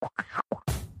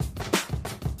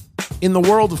In the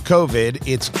world of COVID,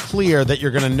 it's clear that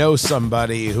you're going to know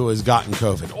somebody who has gotten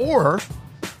COVID, or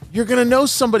you're going to know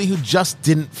somebody who just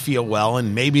didn't feel well,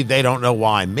 and maybe they don't know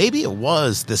why. Maybe it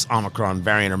was this Omicron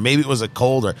variant, or maybe it was a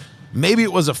cold, or maybe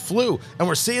it was a flu, and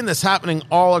we're seeing this happening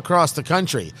all across the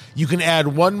country. You can add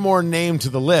one more name to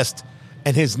the list,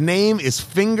 and his name is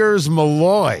Fingers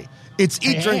Malloy. It's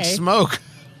Eat, Drink, Smoke.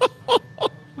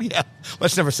 Yeah,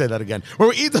 let's never say that again. Where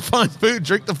we eat the fine food,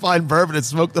 drink the fine bourbon, and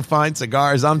smoke the fine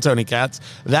cigars. I'm Tony Katz.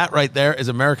 That right there is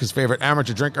America's favorite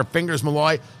amateur drinker, Fingers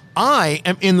Malloy. I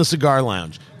am in the Cigar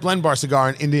Lounge, Blend Bar Cigar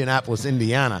in Indianapolis,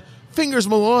 Indiana. Fingers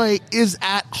Malloy is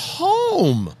at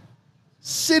home,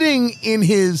 sitting in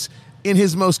his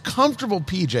most comfortable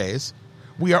PJs.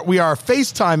 We are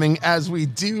FaceTiming as we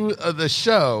do the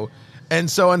show, and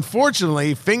so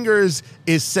unfortunately, Fingers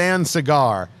is sans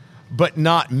cigar, but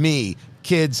not me.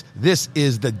 Kids, this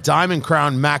is the Diamond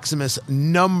Crown Maximus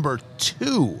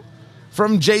 #2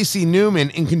 from J.C. Newman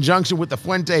in conjunction with the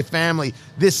Fuente family.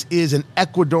 This is an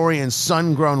Ecuadorian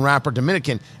sun-grown wrapper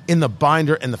Dominican in the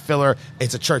binder and the filler.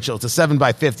 It's a Churchill. It's a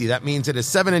 7x50. That means it is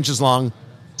 7 inches long.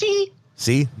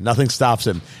 See, nothing stops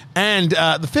him. And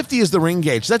the 50 is the ring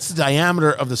gauge. That's the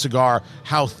diameter of the cigar,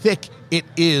 how thick it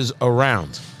is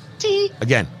around.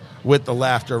 Again, with the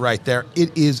laughter right there.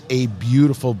 It is a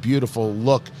beautiful, beautiful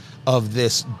look of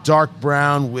this dark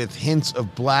brown with hints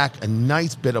of black, a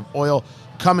nice bit of oil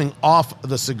coming off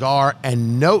the cigar,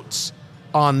 and notes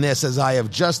on this as I have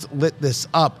just lit this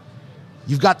up.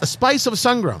 You've got the spice of a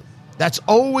sun-grown. That's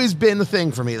always been the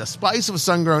thing for me. The spice of a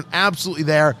sun-grown, absolutely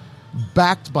there,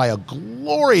 backed by a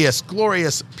glorious,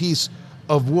 glorious piece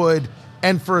of wood.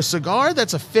 And for a cigar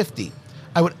that's a 50,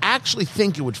 I would actually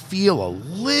think it would feel a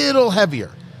little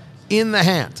heavier in the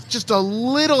hand, just a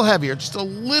little heavier, just a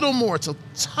little more. It's a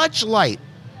touch light,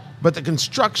 but the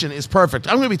construction is perfect.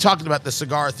 I'm going to be talking about the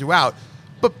cigar throughout,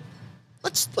 but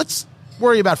let's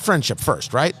worry about friendship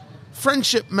first, right?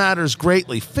 Friendship matters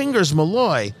greatly. Fingers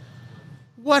Malloy,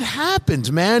 what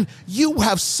happened, man? You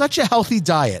have such a healthy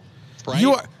diet. Right.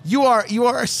 You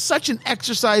are such an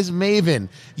exercise maven.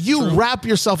 You wrap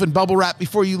yourself in bubble wrap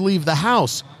before you leave the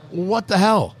house. What the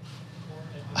hell?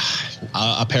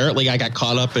 Apparently, I got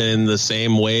caught up in the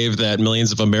same wave that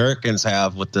millions of Americans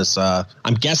have with this.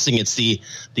 I'm guessing it's the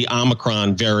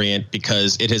Omicron variant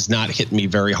because it has not hit me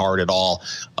very hard at all.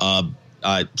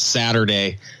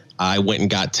 Saturday, I went and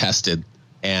got tested.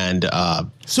 And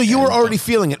so you were already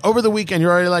feeling it over the weekend.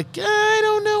 You're already like, I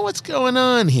don't know what's going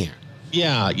on here.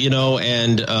 Yeah,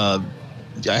 and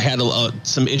I had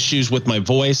some issues with my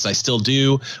voice. I still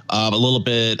do. A little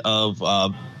bit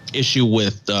of issue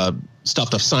with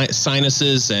stuffed up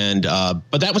sinuses, and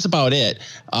but that was about it.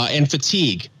 And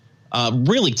fatigue,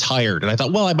 really tired. And I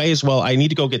thought, well, I need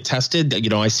to go get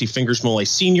tested. I see Fingers Malloy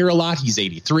Sr. a lot. He's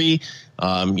 83.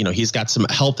 He's got some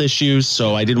health issues,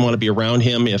 so I didn't want to be around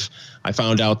him if I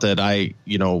found out that I,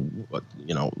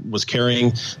 was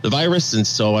carrying the virus. And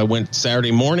so I went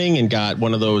Saturday morning and got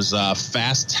one of those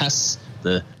fast tests.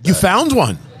 You found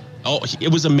one? Oh,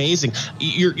 it was amazing.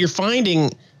 You're finding,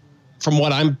 from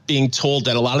what I'm being told,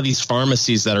 that a lot of these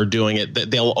pharmacies that are doing it, that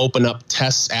they'll open up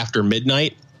tests after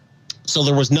midnight. So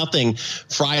there was nothing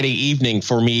Friday evening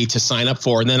for me to sign up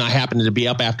for. And then I happened to be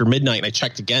up after midnight and I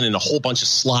checked again and a whole bunch of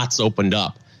slots opened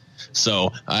up.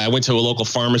 So I went to a local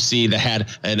pharmacy that had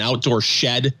an outdoor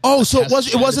shed. Oh, so it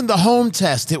wasn't the home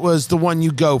test. It was the one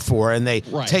you go for, and they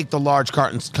take the large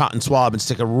cotton swab and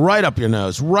stick it right up your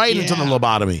nose, right into the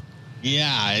lobotomy.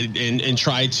 Yeah, and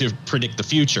try to predict the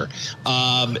future.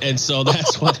 And so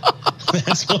that's what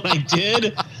I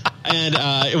did. And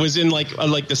it was in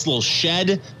like this little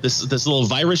shed, this little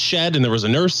virus shed, and there was a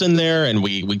nurse in there, and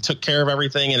we took care of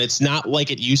everything. And it's not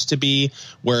like it used to be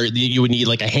where you would need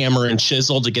like a hammer and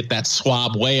chisel to get that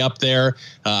swab way up there.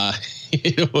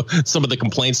 Some of the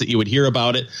complaints that you would hear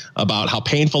about how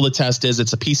painful the test is.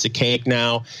 It's a piece of cake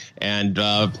now. And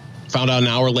found out an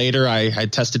hour later I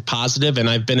had tested positive, and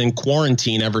I've been in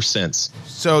quarantine ever since.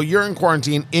 So you're in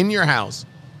quarantine in your house.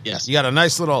 Yes. You got a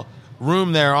nice little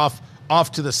room there off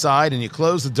to the side, and you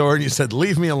close the door and you said,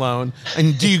 leave me alone.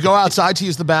 And do you go outside to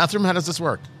use the bathroom? How does this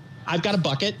work? I've got a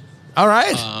bucket. All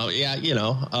right.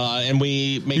 And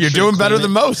we make You're doing better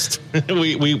than most.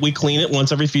 we clean it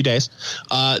once every few days.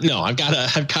 No, I've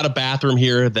got a bathroom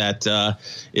here that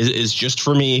is just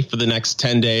for me for the next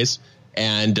 10 days.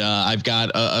 And I've got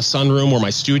a sunroom where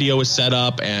my studio is set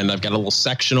up, and I've got a little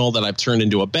sectional that I've turned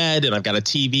into a bed, and I've got a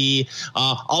TV.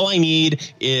 All I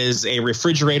need is a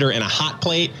refrigerator and a hot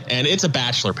plate, and it's a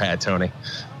bachelor pad, Tony.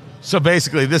 So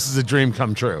basically, this is a dream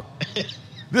come true.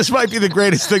 This might be the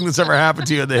greatest thing that's ever happened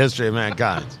to you in the history of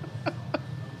mankind.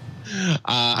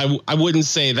 I wouldn't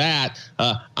say that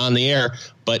on the air,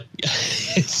 but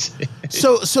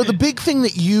so the big thing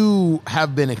that you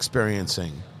have been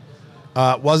experiencing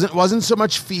wasn't so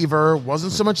much fever,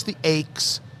 wasn't so much the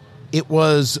aches. It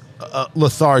was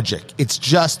lethargic. It's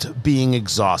just being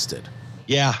exhausted.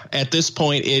 Yeah, at this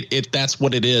point, that's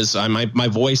what it is. My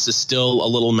voice is still a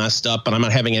little messed up, but I'm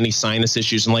not having any sinus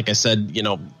issues. And like I said,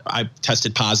 I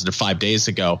tested positive 5 days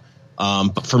ago.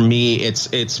 But for me,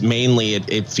 it's mainly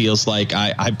it feels like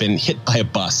I've been hit by a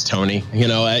bus, Tony.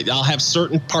 I'll have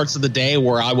certain parts of the day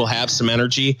where I will have some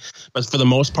energy, but for the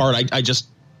most part, I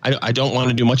don't want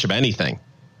to do much of anything.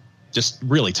 Just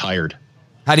really tired.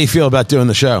 How do you feel about doing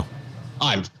the show?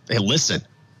 Hey, listen,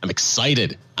 I'm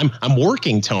excited. I'm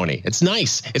working, Tony. It's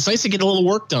nice. It's nice to get a little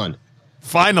work done.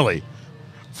 Finally,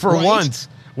 for once.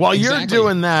 While you're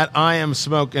doing that, I am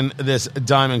smoking this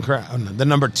Diamond Crown, the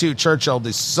number 2 Churchill,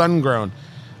 the sun-grown.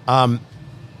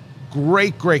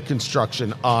 Great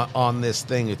construction on this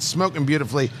thing. It's smoking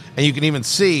beautifully, and you can even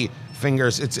see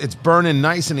fingers. It's burning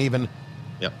nice and even.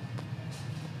 Yep.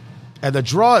 And the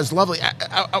draw is lovely.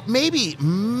 Maybe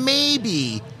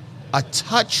a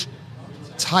touch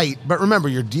tight, but remember,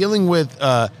 you're dealing with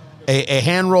a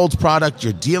hand-rolled product.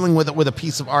 You're dealing with it with a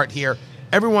piece of art here.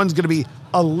 Everyone's going to be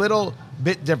a little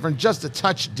bit different, just a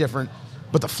touch different,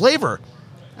 but the flavor,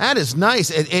 that is nice.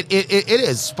 It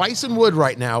is spice and wood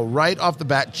right now, right off the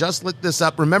bat. Just lit this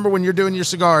up. Remember, when you're doing your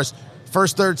cigars,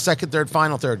 first third, second third,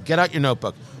 final third, get out your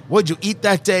notebook. What did you eat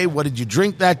that day? What did you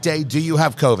drink that day? Do you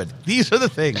have COVID? These are the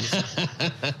things.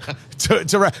 Do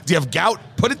you have gout?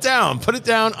 Put it down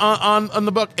on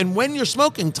the book. And when you're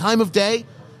smoking, time of day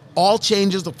all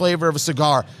changes the flavor of a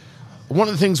cigar. One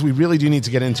of the things we really do need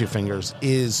to get into, Fingers,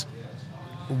 is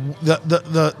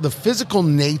the physical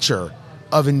nature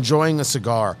of enjoying a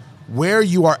cigar, where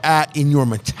you are at in your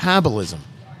metabolism.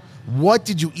 What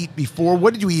did you eat before?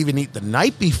 What did you even eat the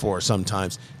night before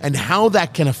sometimes? And how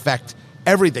that can affect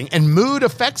everything. And mood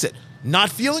affects it. Not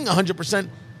feeling 100%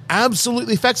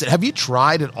 absolutely affects it. Have you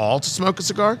tried at all to smoke a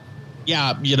cigar?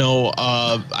 Yeah,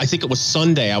 I think it was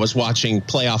Sunday. I was watching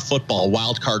playoff football,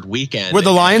 wild card weekend. Were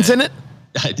the Lions in it?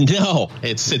 No,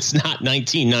 it's not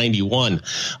 1991.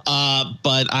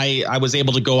 But I was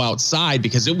able to go outside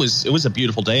because it was a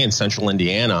beautiful day in central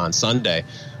Indiana on Sunday,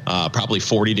 probably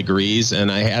 40 degrees.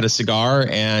 And I had a cigar,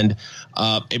 and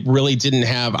it really didn't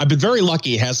have, I've been very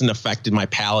lucky. It hasn't affected my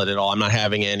palate at all. I'm not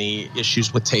having any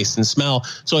issues with taste and smell.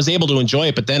 So I was able to enjoy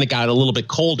it, but then it got a little bit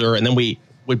colder. And then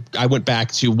I went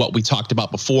back to what we talked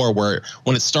about before, where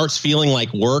when it starts feeling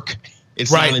like work,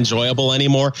 it's not enjoyable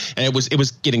anymore. And it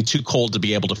was getting too cold to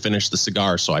be able to finish the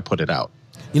cigar, so I put it out.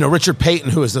 Richard Payton,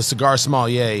 who is the cigar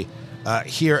sommelier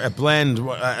here at Blend,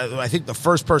 I think the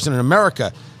first person in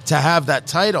America to have that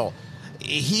title,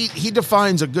 he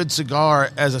defines a good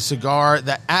cigar as a cigar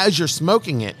that as you're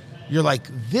smoking it, you're like,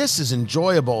 this is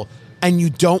enjoyable, and you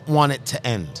don't want it to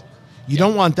end. You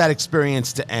don't want that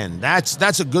experience to end.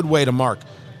 That's a good way to mark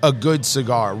a good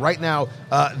cigar. Right now,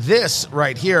 this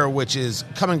right here, which is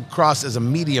coming across as a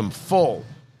medium full,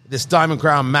 this Diamond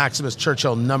Crown Maximus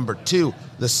Churchill number 2,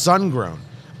 the sun-grown,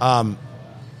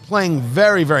 playing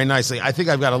very, very nicely. I think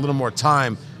I've got a little more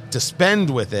time to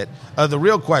spend with it. The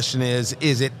real question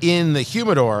is it in the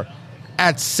humidor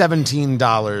at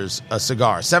 $17 a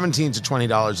cigar? $17 to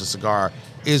 $20 a cigar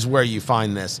is where you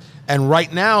find this. And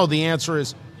right now, the answer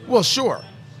is, well, sure,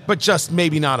 but just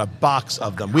maybe not a box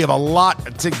of them. We have a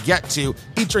lot to get to.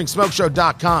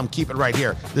 EatDrinkSmokeShow.com. Keep it right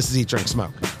here. This is Eat, Drink,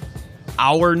 Smoke.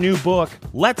 Our new book,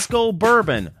 Let's Go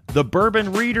Bourbon, the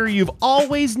bourbon reader you've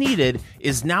always needed,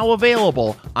 is now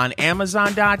available on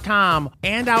Amazon.com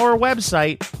and our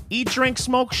website,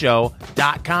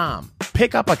 EatDrinkSmokeShow.com.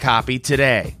 Pick up a copy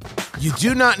today. You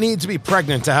do not need to be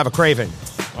pregnant to have a craving.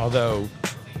 Although,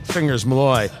 Fingers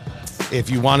Malloy, if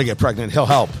you want to get pregnant, he'll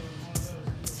help.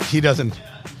 He doesn't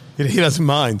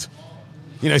mind.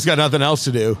 He's got nothing else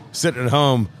to do, sitting at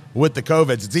home with the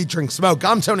COVIDs. It's Eat, Drink, Smoke.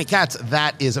 I'm Tony Katz.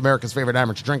 That is America's favorite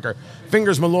amateur drinker,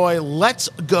 Fingers Malloy. Let's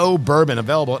Go Bourbon,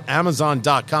 available at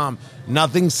Amazon.com.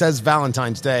 Nothing says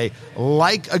Valentine's Day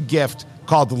like a gift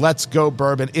called Let's Go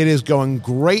Bourbon. It is going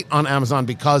great on Amazon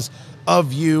because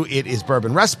of you. It is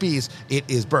bourbon recipes. It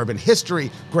is bourbon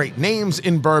history. Great names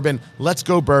in bourbon. Let's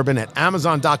Go Bourbon at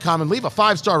Amazon.com, and leave a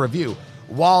 5-star review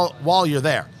while you're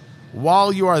there.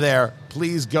 While you are there,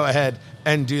 please go ahead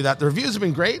and do that. The reviews have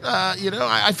been great.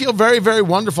 I feel very, very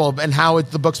wonderful in how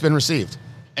the book's been received.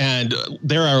 And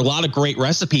there are a lot of great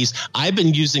recipes. I've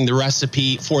been using the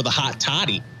recipe for the hot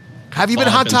toddy. Have you been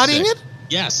hot toddying it?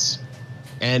 Yes.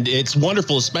 And it's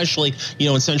wonderful, especially,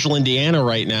 in central Indiana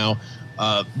right now.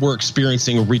 We're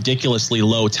experiencing ridiculously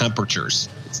low temperatures.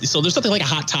 So there's nothing like a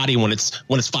hot toddy when it's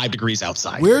 5 degrees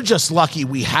outside. We're just lucky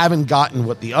we haven't gotten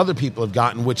what the other people have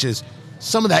gotten, which is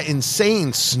some of that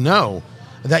insane snow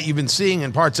that you've been seeing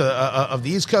in parts of the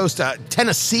East Coast.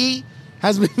 Tennessee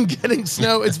has been getting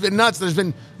snow. It's been nuts. There's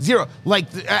been zero. Like,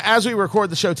 as we record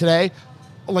the show today,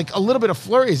 like a little bit of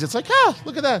flurries. It's like,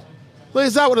 look at that.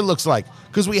 Is that what it looks like?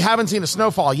 Because we haven't seen a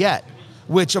snowfall yet,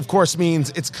 which, of course, means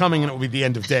it's coming and it will be the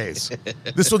end of days.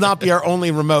 This will not be our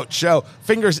only remote show.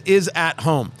 Fingers is at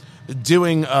home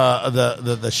doing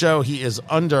the show. He is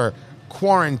under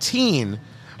quarantine,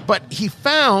 but he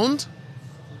found,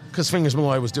 because Fingers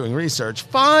Malloy was doing research,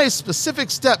 5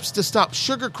 specific steps to stop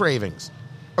sugar cravings,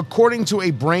 according to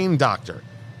a brain doctor,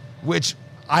 which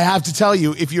I have to tell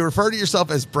you, if you refer to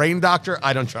yourself as brain doctor,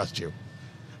 I don't trust you.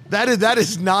 That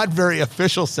is not very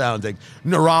official sounding.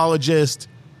 Neurologist,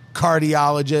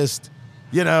 cardiologist,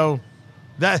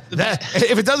 that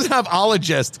if it doesn't have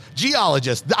ologist,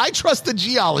 geologist, I trust the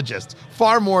geologist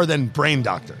far more than brain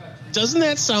doctor. Doesn't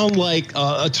that sound like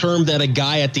a term that a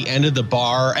guy at the end of the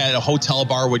bar at a hotel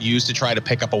bar would use to try to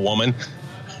pick up a woman?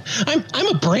 I'm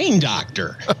a brain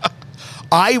doctor.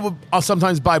 I'll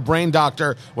sometimes buy brain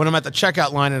doctor when I'm at the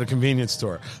checkout line at a convenience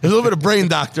store. There's a little bit of brain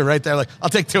doctor right there. Like, I'll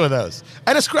take 2 of those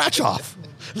and a scratch off.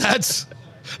 That's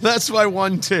my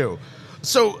 1-2.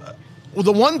 So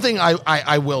the one thing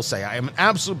I will say, I am an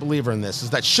absolute believer in this,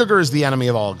 is that sugar is the enemy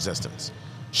of all existence.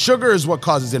 Sugar is what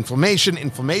causes inflammation.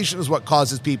 Inflammation is what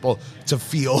causes people to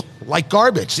feel like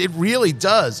garbage. It really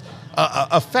does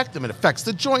affect them. It affects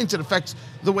the joints. It affects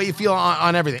the way you feel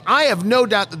on everything. I have no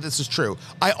doubt that this is true.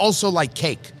 I also like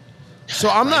cake. So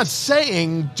I'm not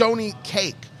saying don't eat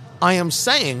cake. I am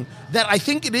saying that I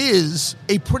think it is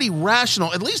a pretty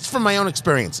rational, at least from my own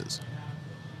experiences,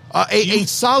 a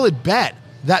solid bet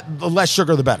that the less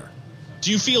sugar, the better. Do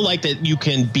you feel like that you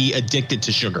can be addicted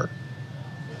to sugar?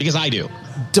 Because I do.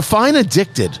 Define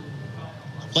addicted.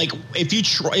 Like,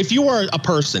 if you are a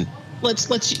person,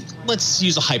 let's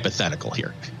use a hypothetical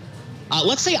here.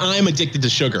 Let's say I'm addicted to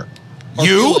sugar. Or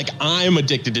feel like I'm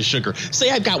addicted to sugar.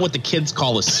 Say I've got what the kids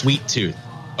call a sweet tooth.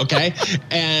 Okay.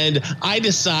 And I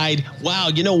decide, wow,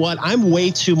 you know what? I'm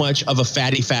way too much of a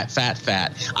fatty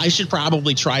fat. I should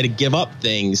probably try to give up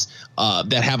things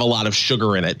that have a lot of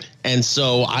sugar in it. And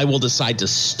so I will decide to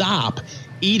stop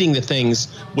eating the things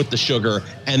with the sugar.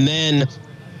 And then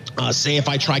say if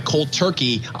I try cold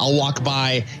turkey, I'll walk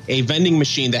by a vending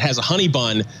machine that has a honey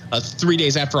bun 3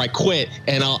 days after I quit,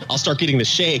 and I'll start getting the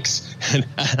shakes, and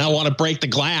I want to break the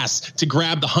glass to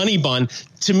grab the honey bun.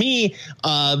 To me,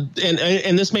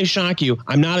 and this may shock you,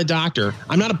 I'm not a doctor.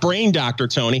 I'm not a brain doctor,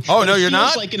 Tony. Oh, no, you're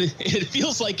not? It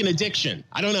feels like an addiction.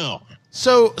 I don't know.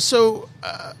 So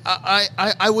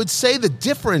I would say the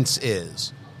difference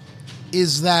is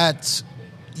that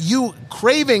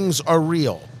cravings are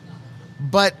real.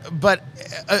 But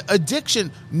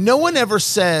addiction, no one ever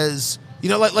says,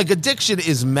 like addiction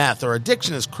is meth, or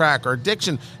addiction is crack, or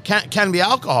addiction can be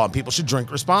alcohol, and people should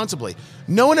drink responsibly.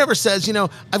 No one ever says,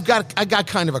 I got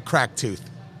kind of a crack tooth.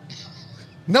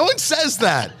 No one says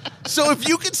that. So if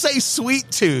you could say sweet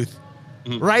tooth,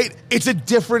 right, it's a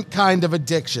different kind of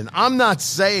addiction. I'm not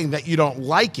saying that you don't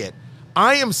like it.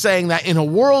 I am saying that in a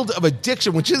world of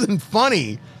addiction, which isn't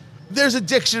funny, there's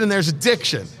addiction and there's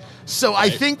addiction. So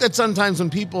right. I think that sometimes when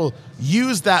people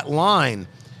use that line,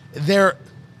 they're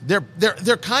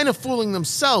kind of fooling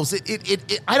themselves.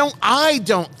 I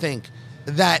don't think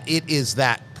that it is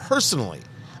that personally,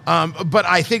 but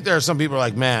I think there are some people who are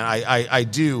like, man, I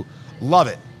do love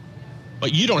it.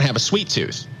 But you don't have a sweet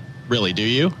tooth, really, do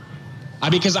you?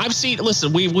 Because I've seen.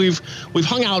 Listen, we've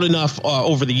hung out enough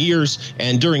over the years,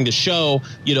 and during the show,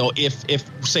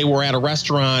 if say we're at a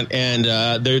restaurant and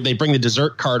they bring the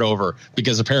dessert cart over,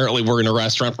 because apparently we're in a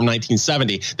restaurant from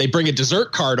 1970, they bring a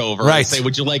dessert cart over, right, and say,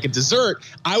 "Would you like a dessert?"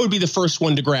 I would be the first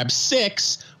one to grab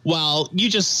 6, while you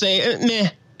just say,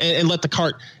 "Meh," and let the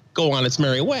cart go on its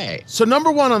merry way. So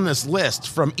number 1 on this list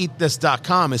from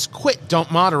EatThis.com is quit,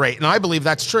 don't moderate, and I believe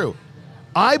that's true.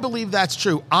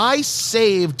 I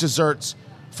save desserts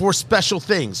for special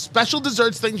things. Special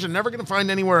desserts, things you're never going to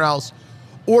find anywhere else,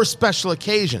 or special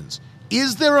occasions.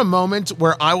 Is there a moment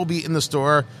where I will be in the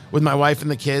store with my wife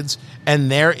and the kids, and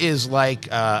there is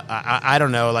like, I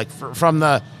don't know, like from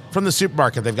the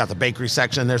supermarket, they've got the bakery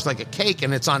section, there's like a cake,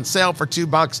 and it's on sale for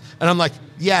 $2, and I'm like,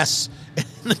 yes.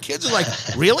 And the kids are like,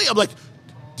 really? I'm like,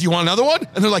 do you want another one?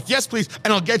 And they're like, yes, please.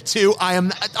 And I'll get 2.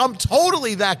 I'm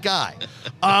totally that guy.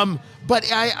 But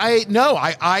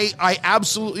I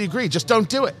absolutely agree. Just don't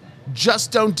do it.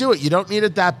 Just don't do it. You don't need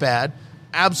it that bad.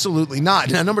 Absolutely not.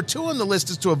 Now, number 2 on the list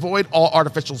is to avoid all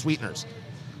artificial sweeteners.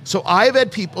 So I've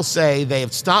had people say they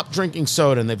have stopped drinking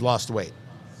soda and they've lost weight.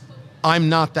 I'm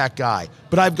not that guy.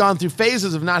 But I've gone through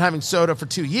phases of not having soda for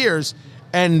 2 years,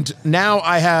 and now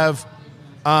I have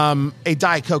a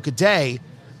Diet Coke a day.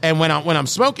 And when I'm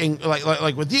smoking,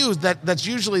 like with you, that's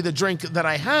usually the drink that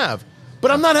I have.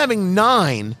 But I'm not having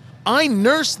 9. I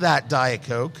nurse that Diet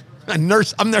Coke. I'm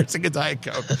nursing a Diet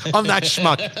Coke. I'm that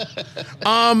schmuck.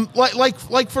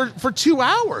 Like for 2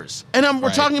 hours, and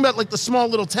we're talking about like the small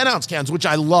little 10-ounce cans, which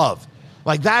I love.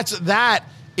 Like that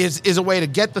is a way to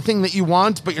get the thing that you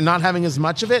want, but you're not having as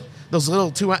much of it. Those little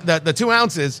the 2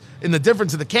 ounces in the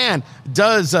difference of the can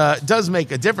does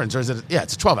make a difference. Or is it? Yeah,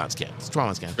 it's a 12-ounce can. It's a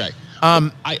 12-ounce can. Right.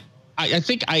 I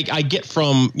think I get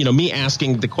from me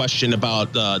asking the question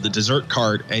about the dessert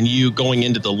cart and you going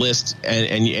into the list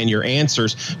and your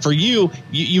answers. For you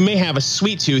may have a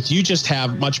sweet tooth. You just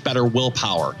have much better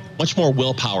willpower, much more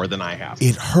willpower than I have.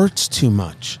 It hurts too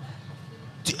much.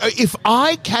 If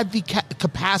I had the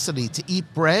capacity to eat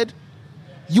bread,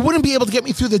 you wouldn't be able to get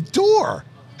me through the door.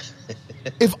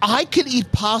 If I could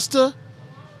eat pasta,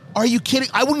 are you kidding?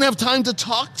 I wouldn't have time to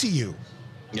talk to you.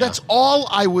 Yeah. That's all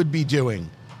I would be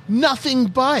doing. Nothing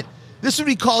but. This would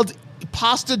be called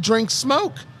pasta, drink,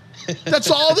 smoke. That's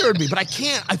all there would be. But I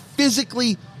can't. I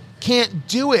physically can't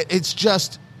do it. It's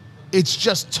just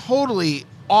totally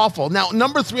awful. Now,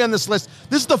 number 3 on this list,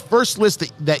 this is the first list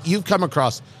that you've come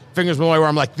across, Fingers Malloy, where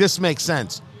I'm like, this makes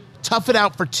sense. Tough it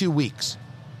out for 2 weeks.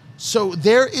 So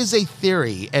there is a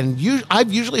theory, and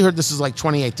I've usually heard this is like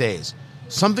 28 days.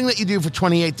 Something that you do for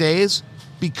 28 days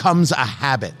becomes a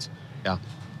habit. Yeah.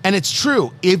 And it's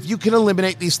true. If you can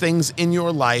eliminate these things in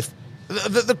your life,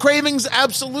 the cravings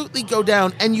absolutely go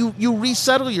down, and you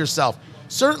resettle yourself.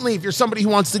 Certainly, if you're somebody who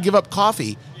wants to give up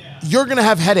coffee, you're going to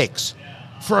have headaches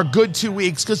for a good 2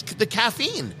 weeks because the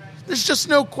caffeine. There's just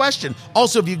no question.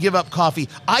 Also, if you give up coffee,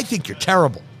 I think you're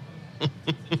terrible.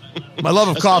 My love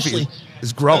of coffee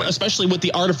is growing. Especially with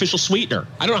the artificial sweetener.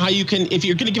 I don't know how you can, if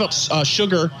you're going to give up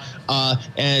sugar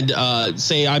and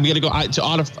say I'm going to go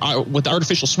with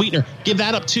artificial sweetener, give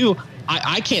that up too.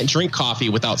 I can't drink coffee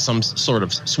without some sort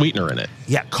of sweetener in it.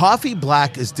 Yeah, coffee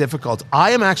black is difficult.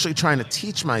 I am actually trying to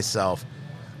teach myself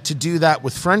to do that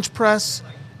with French press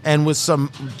and with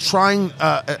trying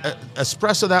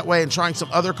espresso that way and trying some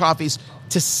other coffees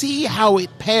to see how it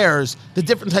pairs. The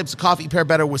different types of coffee pair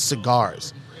better with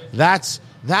cigars. That's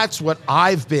what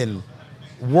I've been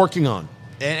working on.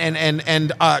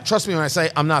 And trust me when I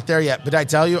say I'm not there yet, but I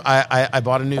tell you, I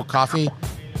bought a new coffee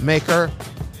maker.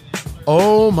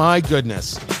 Oh my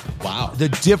goodness. Wow. The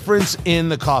difference in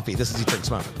the coffee. This is Eat, Drink,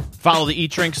 Smoke. Follow the Eat,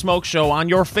 Drink, Smoke show on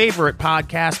your favorite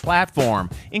podcast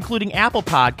platform, including Apple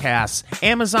Podcasts,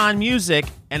 Amazon Music,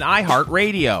 and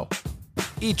iHeartRadio.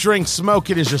 Eat, Drink,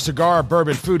 Smoke. It is your cigar,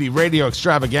 bourbon, foodie, radio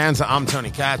extravaganza. I'm Tony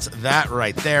Katz. That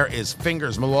right there is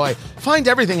Fingers Malloy. Find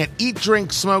everything at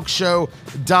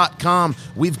eatdrinksmokeshow.com.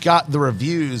 We've got the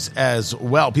reviews as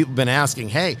well. People have been asking,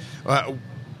 hey,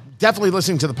 definitely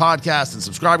listening to the podcast and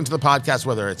subscribing to the podcast,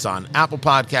 whether it's on Apple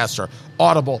Podcasts or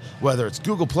Audible, whether it's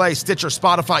Google Play, Stitcher,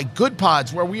 Spotify, Good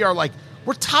Pods, where we're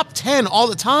top 10 all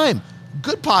the time.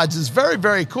 Good Pods is very,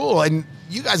 very cool, and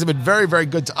you guys have been very, very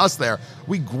good to us there.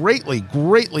 We greatly,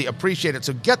 greatly appreciate it.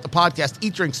 So get the podcast,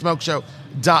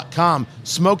 eatdrinksmokeshow.com.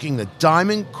 Smoking the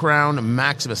Diamond Crown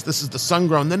Maximus. This is the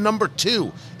sun-grown, the number 2.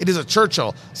 It is a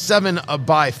Churchill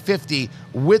 7x50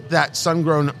 with that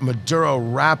sun-grown Maduro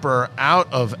wrapper out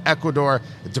of Ecuador,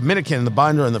 the Dominican, the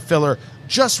binder and the filler.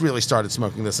 Just really started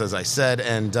smoking this, as I said,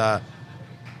 and I'm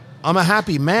a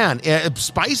happy man.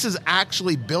 Spice is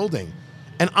actually building,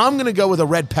 and I'm going to go with a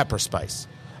red pepper spice.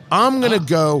 I'm going to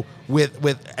go with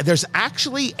there's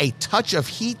actually a touch of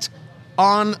heat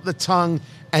on the tongue,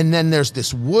 and then there's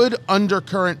this wood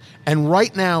undercurrent, and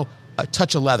right now, a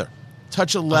touch of leather.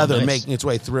 Nice. Making its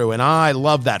way through, and I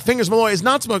love that. Fingers Malloy is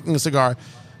not smoking a cigar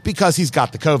because he's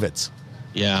got the COVIDs.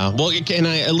 Yeah, well, can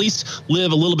I at least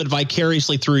live a little bit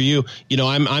vicariously through you? You know,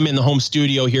 I'm in the home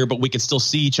studio here, but we can still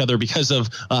see each other because of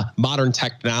modern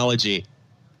technology.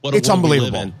 It's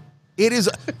unbelievable. It is.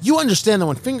 You understand that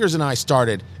when Fingers and I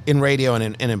started in radio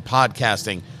and in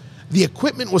podcasting, the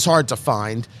equipment was hard to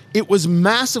find. It was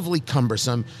massively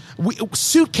cumbersome.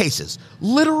 Suitcases,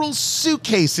 literal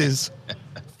suitcases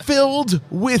filled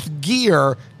with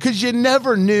gear because you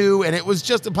never knew, and it was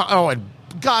just and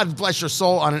God bless your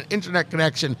soul on an internet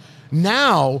connection.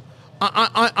 Now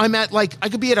I'm at I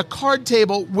could be at a card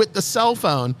table with the cell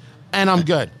phone, and I'm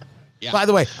good. Yeah. By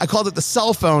the way, I called it the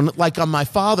cell phone like on my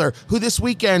father, who this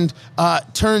weekend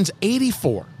turns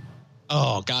 84.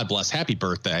 Oh, God bless. Happy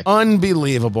birthday.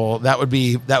 Unbelievable. That would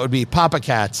be Papa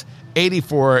Katz,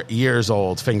 84 years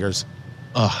old, Fingers.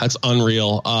 Oh, that's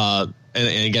unreal.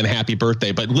 And again, happy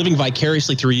birthday. But living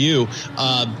vicariously through you,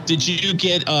 did you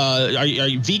get, are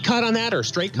you V-cut on that or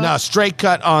straight cut? No, straight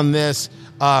cut on this,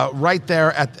 right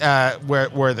there at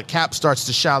where the cap starts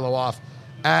to shallow off.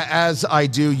 As I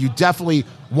do, you definitely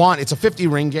want, it's a 50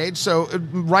 ring gauge, so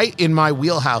right in my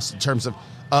wheelhouse in terms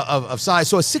of size.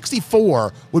 So a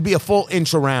 64 would be a full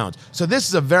inch around. So this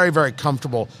is a very, very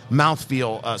comfortable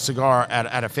mouthfeel cigar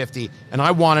at a 50, and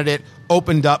I wanted it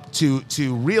opened up to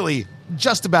really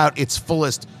just about its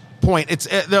fullest point. It's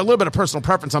a little bit of personal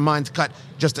preference on mine to cut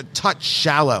just a touch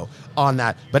shallow on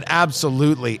that, but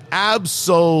absolutely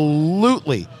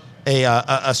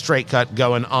a straight cut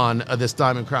going on this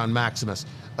Diamond Crown Maximus,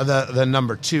 the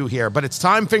number 2 here. But it's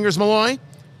time, Fingers Malloy,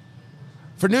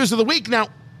 for News of the Week. Now,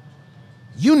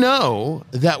 you know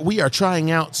that we are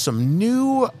trying out some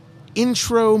new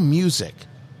intro music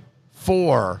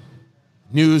for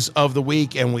News of the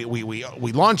Week, and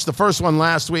we launched the first one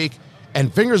last week,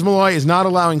 and Fingers Malloy is not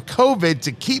allowing COVID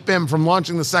to keep him from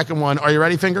launching the second one. Are you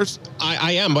ready, Fingers?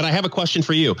 I am, but I have a question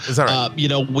for you. Is that right?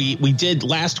 We did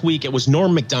last week. It was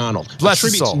Norm Macdonald. Bless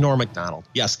his tribute soul. to Norm Macdonald.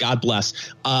 Yes, God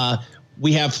bless.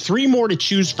 We have 3 more to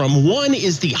choose from. One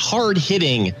is the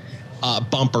hard-hitting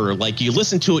bumper. Like, you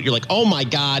listen to it, you're like, oh my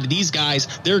God, these guys,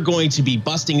 they're going to be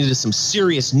busting into some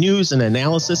serious news and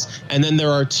analysis. And then there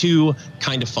are 2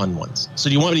 kind of fun ones. So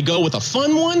do you want me to go with a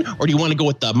fun one, or do you want to go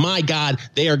with the, my God,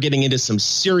 they are getting into some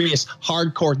serious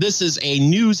hardcore? This is a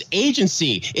news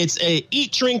agency. It's a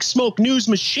eat, drink, smoke news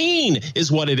machine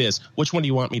is what it is. Which one do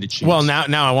you want me to choose? Well, now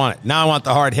I want it. Now I want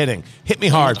the hard hitting. Hit me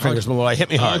hard, Fingers Malloy.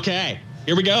 Hit me hard. Okay,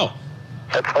 here we go.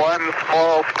 It's one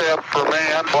small step for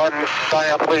man, one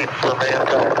giant leap for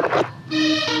mankind.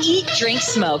 Eat, Drink,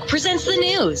 Smoke presents the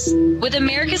news with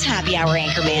America's Happy Hour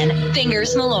anchorman,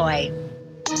 Fingers Malloy.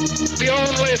 The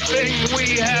only thing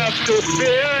we have to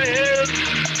fear is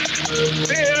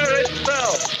fear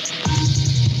itself.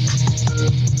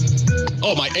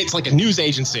 Oh my, it's like a news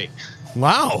agency.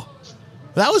 Wow.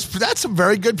 That's some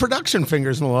very good production,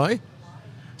 Fingers Malloy.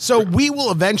 So we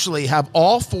will eventually have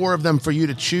all 4 of them for you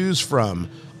to choose from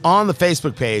on the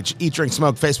Facebook page, Eat, Drink,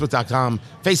 Smoke,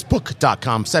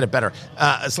 Facebook.com, said it better,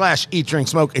 / Eat, Drink,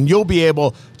 Smoke, and you'll be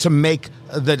able to make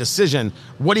the decision.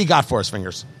 What do you got for us,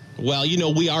 Fingers? Well,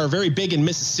 we are very big in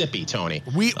Mississippi, Tony.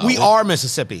 We are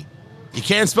Mississippi. You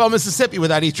can't spell Mississippi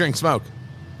without Eat, Drink, Smoke.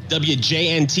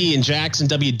 WJNT in Jackson,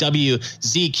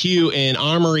 WWZQ in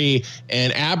Armory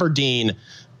and Aberdeen,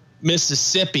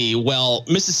 Mississippi. Well,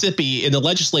 Mississippi, in the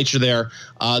legislature there,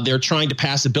 they're trying to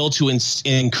pass a bill to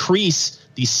increase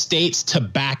the state's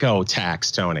tobacco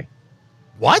tax, Tony.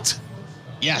 What?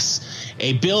 Yes.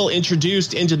 A bill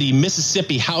introduced into the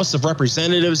Mississippi House of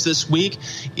Representatives this week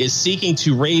is seeking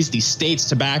to raise the state's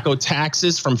tobacco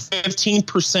taxes from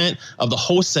 15% of the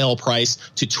wholesale price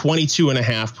to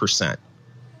 22.5%.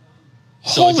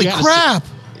 Holy crap.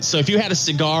 So if you had a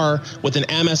cigar with an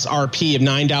MSRP of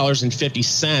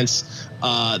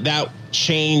 $9.50, that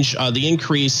change, the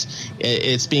increase,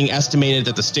 it's being estimated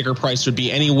that the sticker price would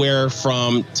be anywhere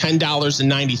from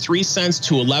 $10.93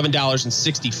 to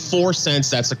 $11.64.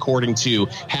 That's according to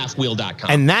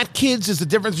halfwheel.com. And that, kids, is the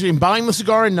difference between buying the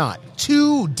cigar and not.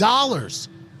 $2.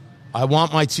 I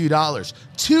want my $2.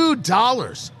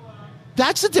 $2.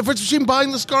 That's the difference between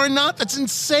buying the cigar and not. That's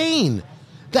insane.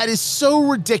 That is so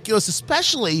ridiculous,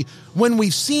 especially when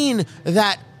we've seen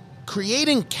that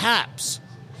creating caps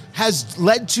has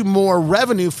led to more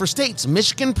revenue for states.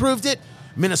 Michigan proved it.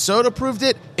 Minnesota proved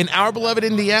it. In our beloved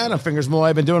Indiana, Fingers Malloy,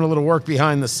 I've been doing a little work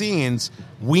behind the scenes.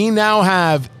 We now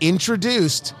have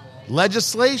introduced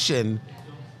legislation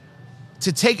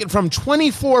to take it from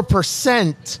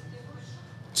 24%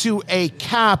 to a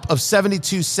cap of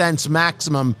 72 cents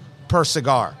maximum per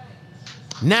cigar.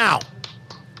 Now,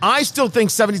 I still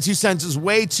think 72 cents is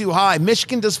way too high.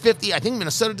 Michigan does 50. I think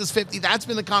Minnesota does 50. That's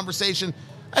been the conversation.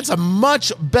 That's a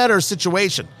much better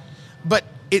situation. But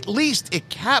at least it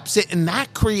caps it, and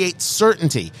that creates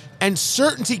certainty. And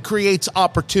certainty creates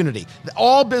opportunity.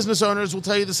 All business owners will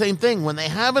tell you the same thing. When they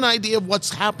have an idea of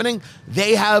what's happening,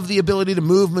 they have the ability to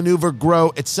move, maneuver,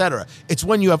 grow, etc. It's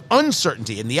when you have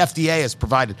uncertainty, and the FDA has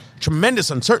provided tremendous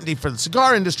uncertainty for the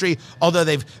cigar industry, although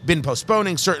they've been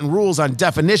postponing certain rules on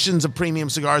definitions of premium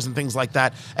cigars and things like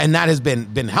that, and that has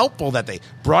been helpful that they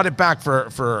brought it back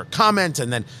for comment,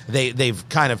 and then they've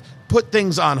kind of put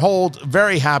things on hold.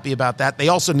 Very happy about that. They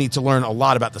also need to learn a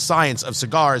lot about the science of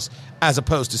cigars as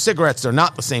opposed to cigarettes. They're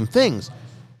not the same things.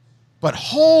 But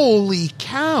holy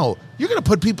cow, you're going to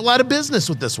put people out of business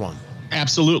with this one.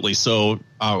 Absolutely. So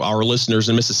our listeners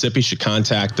in Mississippi should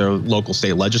contact their local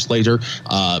state legislator.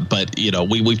 But,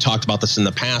 we've talked about this in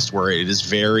the past where it is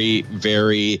very,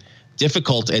 very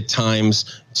difficult at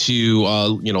times to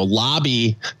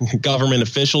lobby government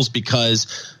officials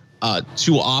because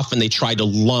too often they try to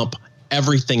lump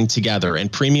everything together,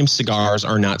 and premium cigars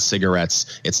are not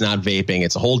cigarettes. It's not vaping.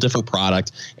 It's a whole different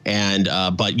product. And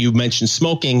but you mentioned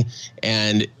smoking,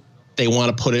 and they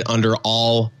want to put it under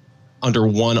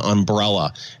one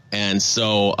umbrella. And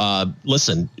so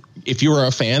listen, if you are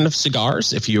a fan of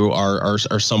cigars, if you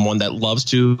are someone that loves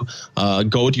to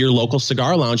go to your local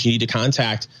cigar lounge, you need to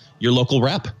contact your local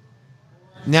rep.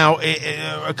 Now,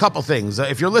 a couple things.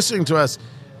 If you're listening to us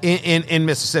in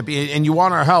Mississippi and you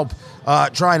want our help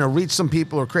trying to reach some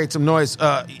people or create some noise,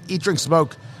 Eat, Drink,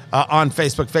 Smoke on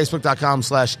Facebook,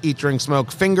 facebook.com/Eat, Drink,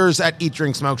 Smoke,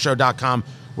 fingers@eatdrinksmokeshow.com.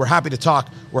 We're happy to talk.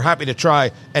 We're happy to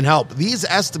try and help. These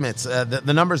estimates,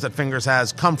 the numbers that Fingers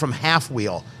has, come from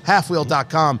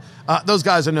halfwheel.com. Those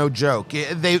guys are no joke.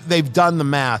 They've done the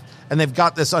math, and they've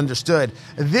got this understood.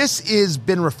 This has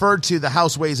been referred to the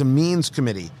House Ways and Means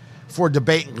Committee for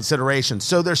debate and consideration.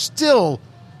 So they're still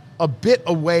a bit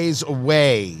a ways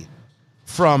away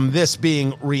from this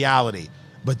being reality.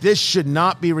 But this should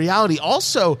not be reality.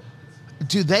 Also,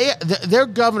 their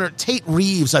governor, Tate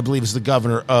Reeves, I believe, is the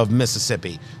governor of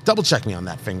Mississippi. Double check me on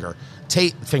that,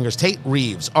 Tate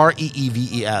Reeves,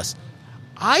 Reeves.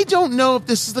 I don't know if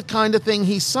this is the kind of thing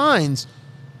he signs.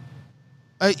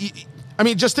 I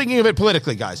mean, just thinking of it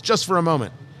politically, guys, just for a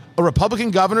moment. A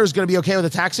Republican governor is going to be okay with a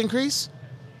tax increase?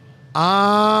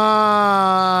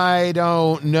 I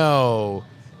don't know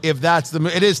if that's the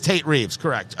move. It is Tate Reeves,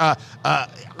 correct.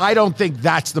 I don't think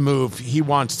that's the move he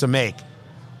wants to make.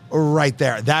 Right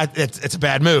there. It's a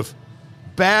bad move.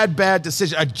 Bad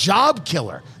decision. A job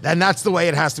killer. And that's the way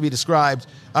it has to be described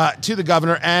to the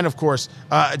governor and, of course,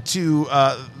 to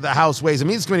the House Ways and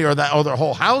Means Committee or their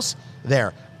whole House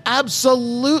there.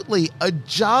 Absolutely a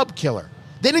job killer.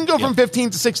 They didn't go from 15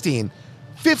 to 16.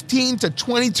 15 to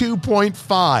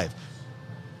 22.5.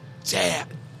 Damn.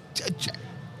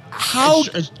 How?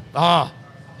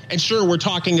 And sure, we're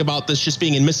talking about this just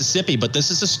being in Mississippi, but this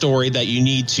is a story that you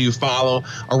need to follow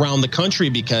around the country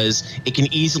because it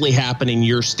can easily happen in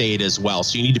your state as well.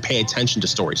 So you need to pay attention to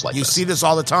stories like this. You see this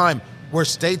all the time where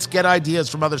states get ideas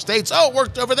from other states. Oh, it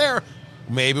worked over there.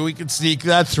 Maybe we could sneak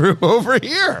that through over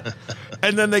here.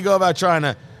 And then they go about trying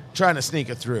to sneak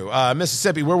it through.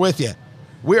 Mississippi, we're with you.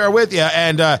 We are with you,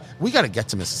 and we got to get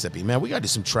to Mississippi, man. We got to do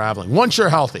some traveling. Once you're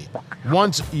healthy,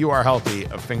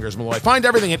 Fingers Malloy. Find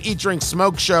everything at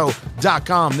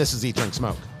eatdrinksmokeshow.com. This is Eat, Drink,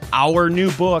 Smoke. Our new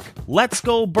book, Let's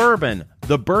Go Bourbon,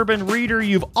 the bourbon reader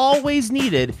you've always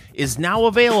needed, is now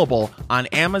available on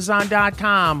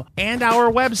Amazon.com and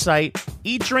our website,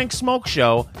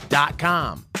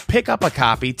 eatdrinksmokeshow.com. Pick up a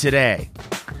copy today.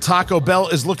 Taco Bell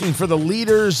is looking for the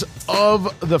leaders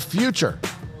of the future.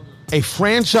 A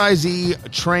franchisee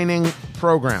training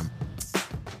program,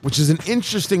 which is an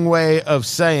interesting way of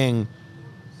saying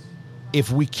if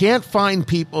we can't find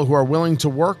people who are willing to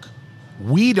work,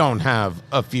 we don't have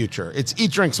a future. It's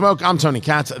Eat, Drink, Smoke. I'm Tony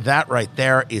Katz. That right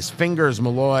there is Fingers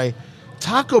Malloy.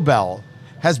 Taco Bell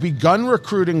has begun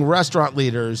recruiting restaurant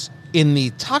leaders in the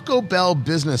Taco Bell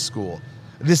Business School.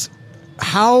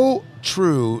 How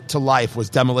true to life was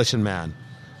Demolition Man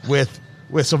with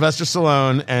Sylvester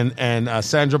Stallone and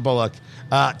Sandra Bullock.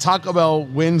 Taco Bell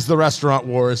wins the restaurant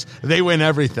wars. They win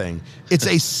everything. It's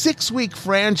a 6-week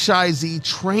franchisee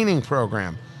training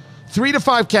program. 3 to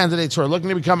 5 candidates who are looking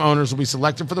to become owners will be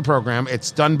selected for the program.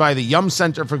 It's done by the Yum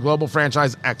Center for Global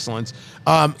Franchise Excellence.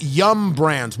 Yum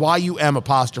Brands, YUM'.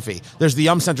 There's the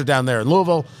Yum Center down there in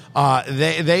Louisville.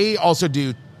 They also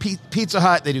do Pizza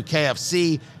Hut. They do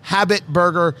KFC, Habit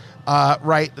Burger,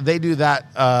 right? They do that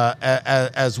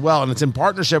as well, and it's in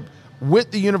partnership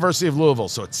with the University of Louisville.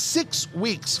 So it's 6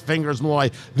 weeks, Fingers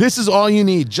Malloy. This is all you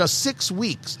need, just 6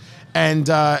 weeks, and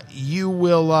you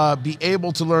will be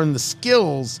able to learn the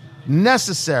skills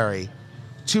necessary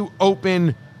to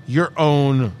open your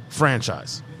own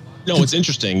franchise. No, it's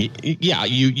interesting. Yeah,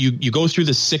 you go through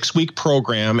the 6-week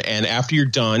program, and after you're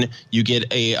done, you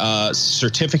get a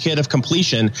certificate of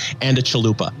completion and a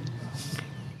chalupa.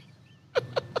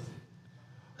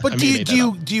 But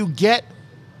do you get,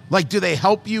 like, do they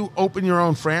help you open your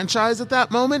own franchise at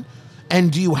that moment?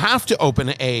 And do you have to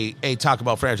open a Taco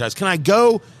Bell franchise? Can I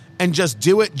go and just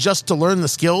do it just to learn the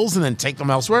skills and then take them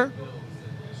elsewhere?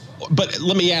 But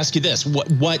let me ask you this: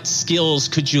 what skills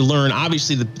could you learn?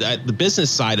 Obviously, the business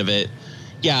side of it,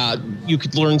 yeah, you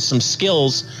could learn some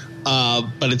skills,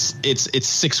 but it's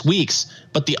 6 weeks.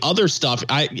 But the other stuff,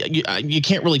 you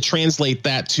can't really translate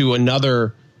that to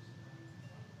another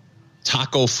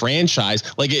taco franchise.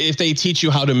 Like if they teach you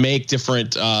how to make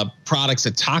different products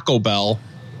at Taco Bell,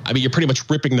 I mean, you're pretty much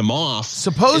ripping them off.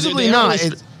 Supposedly not.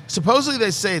 Supposedly,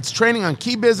 they say it's training on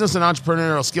key business and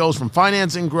entrepreneurial skills from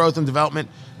financing, growth, and development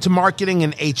to marketing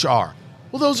and HR.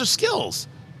 Well, those are skills.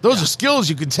 Those are skills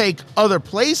you could take other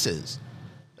places.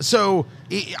 So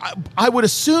I would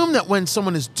assume that when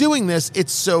someone is doing this,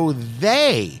 it's so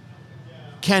they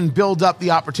can build up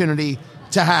the opportunity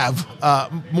to have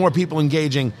more people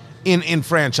engaging in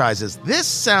franchises. This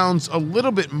sounds a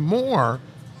little bit more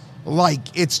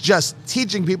like it's just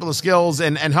teaching people the skills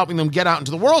and helping them get out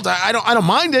into the world. I don't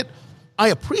mind it. I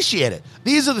appreciate it.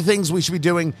 These are the things we should be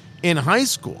doing in high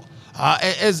school.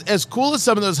 As cool as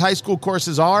some of those high school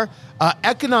courses are,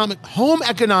 home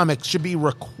economics should be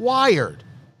required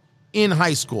in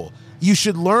high school. You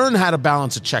should learn how to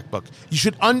balance a checkbook. You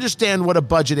should understand what a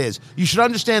budget is. You should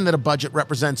understand that a budget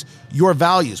represents your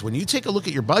values. When you take a look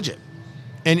at your budget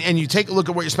and you take a look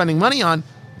at what you're spending money on,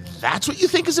 that's what you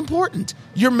think is important.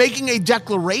 You're making a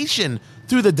declaration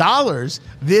through the dollars.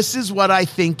 This is what I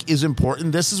think is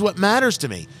important. This is what matters to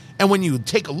me. And when you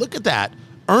take a look at that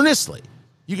earnestly,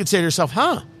 you can say to yourself,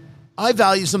 I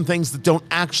value some things that don't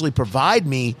actually provide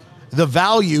me the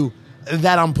value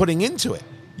that I'm putting into it.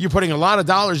 You're putting a lot of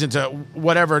dollars into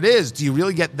whatever it is. Do you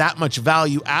really get that much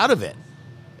value out of it?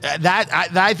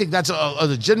 I think that's a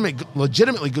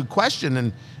legitimately good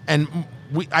question.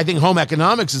 I think home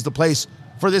economics is the place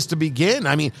for this to begin.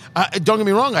 I mean, don't get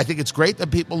me wrong. I think it's great that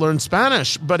people learn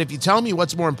Spanish. But if you tell me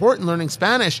what's more important, learning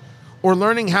Spanish or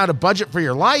learning how to budget for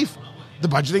your life, the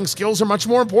budgeting skills are much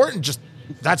more important. Just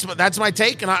that's my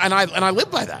take, and I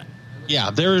live by that.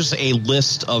 Yeah, there's a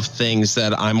list of things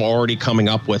that I'm already coming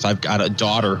up with. I've got a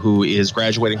daughter who is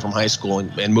graduating from high school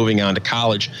and moving on to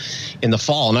college in the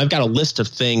fall, and I've got a list of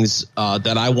things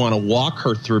that I want to walk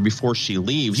her through before she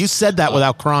leaves. You said that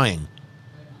without crying.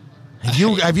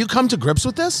 Have you come to grips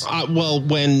with this? Well,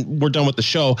 when we're done with the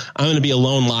show, I'm going to be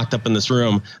alone, locked up in this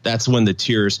room. That's when the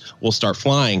tears will start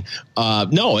flying.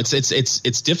 No,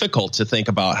 it's difficult to think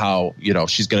about how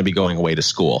she's going to be going away to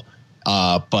school,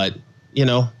 but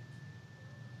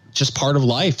just part of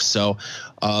life. So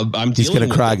He's going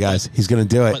to cry, guys. He's going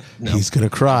to do it. No, he's going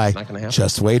to cry. Not gonna happen.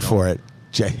 Just wait for it.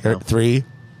 3,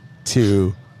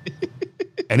 2,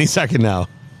 any second now.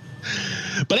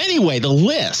 But anyway, the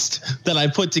list that I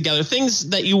put together, things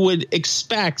that you would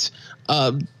expect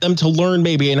them to learn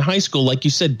maybe in high school, like you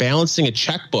said, balancing a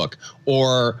checkbook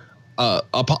or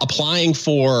applying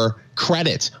for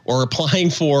credit or applying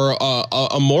for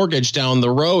a mortgage down the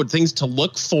road, things to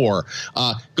look for.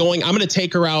 I'm going to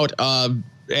take her out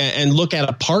and look at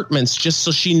apartments just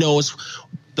so she knows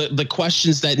the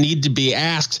questions that need to be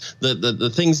asked,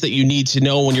 the things that you need to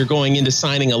know when you're going into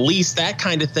signing a lease, that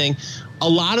kind of thing. A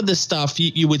lot of this stuff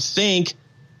you would think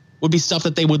would be stuff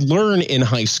that they would learn in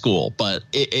high school, but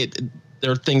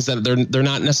there are things that they're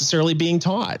not necessarily being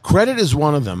taught. Credit is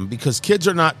one of them because kids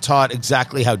are not taught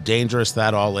exactly how dangerous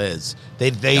that all is.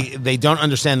 They don't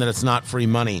understand that it's not free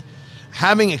money.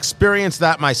 Having experienced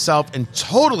that myself and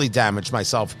totally damaged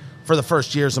myself for the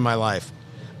first years of my life,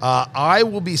 I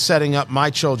will be setting up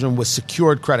my children with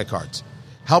secured credit cards,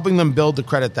 helping them build the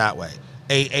credit that way.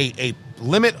 A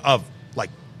limit of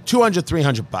like $200,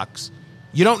 $300.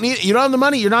 You don't have the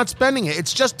money. You're not spending it.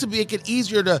 It's just to make it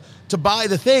easier to buy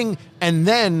the thing and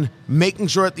then making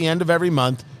sure at the end of every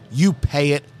month you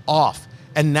pay it off.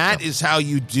 And that is how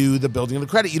you do the building of the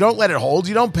credit. You don't let it hold.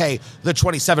 You don't pay the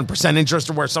 27% interest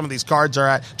or where some of these cards are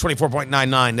at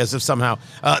 24.99 as if somehow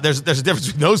there's a difference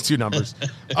between those two numbers.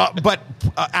 But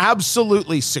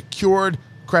absolutely secured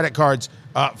credit cards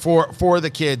for the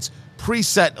kids.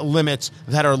 Preset limits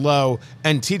that are low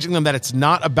and teaching them that it's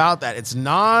not about that. It's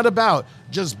not about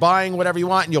just buying whatever you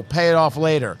want and you'll pay it off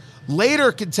later.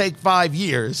 Later can take 5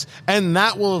 years, and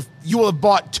you will have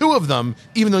bought 2 of them,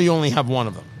 even though you only have 1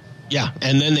 of them. Yeah,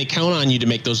 and then they count on you to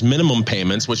make those minimum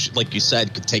payments, which, like you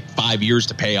said, could take 5 years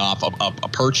to pay off a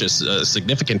purchase, a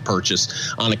significant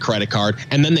purchase on a credit card.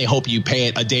 And then they hope you pay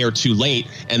it a day or 2 late,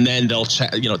 and then they'll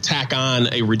tack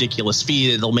on a ridiculous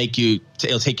fee. It'll take you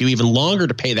even longer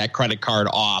to pay that credit card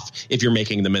off if you're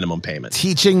making the minimum payment.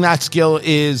 Teaching that skill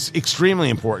is extremely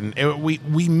important. We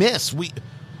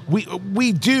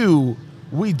do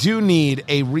need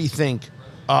a rethink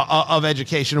of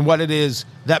education and what it is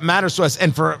that matters to us.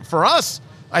 And for us,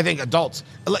 I think adults,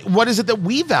 what is it that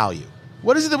we value?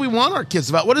 What is it that we want our kids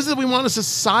to value? What is it that we want a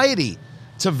society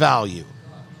to value?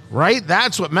 Right?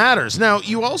 That's what matters. Now,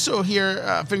 you also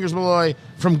hear Fingers Malloy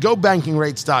from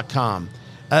GoBankingRates.com.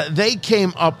 They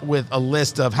came up with a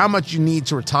list of how much you need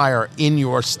to retire in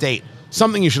your state.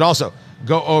 Something you should also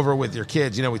go over with your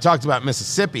kids. We talked about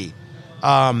Mississippi.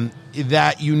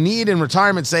 That you need in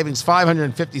retirement savings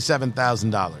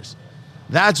 $557,000.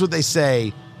 That's what they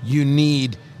say you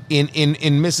need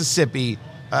in Mississippi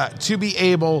to be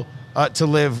able to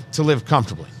live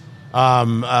comfortably.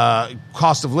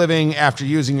 Cost of living after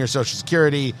using your Social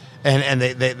Security, and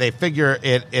they figure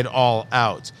it all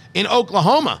out. In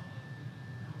Oklahoma,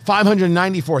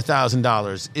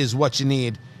 $594,000 is what you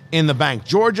need in the bank.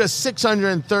 Georgia,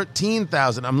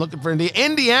 $613,000. I'm looking for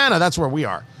Indiana. That's where we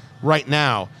are right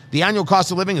now. The annual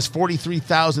cost of living is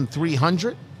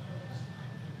 $43,300.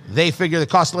 They figure the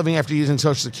cost of living after using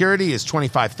Social Security is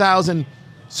 $25,000.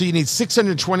 So you need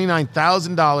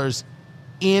 $629,000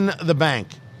 in the bank.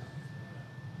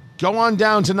 Go on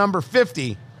down to number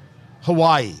 50,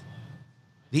 Hawaii.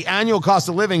 The annual cost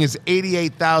of living is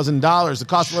 $88,000. The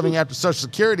cost of living after Social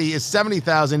Security is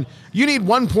 $70,000. You need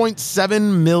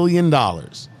 $1.7 million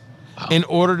in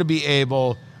order to be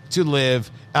able to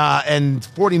live. And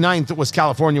 49th was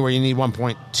California, where you need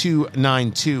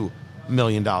 $1.292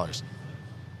 million.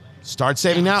 Start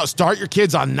saving now. Start your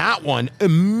kids on that one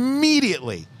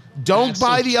immediately. Don't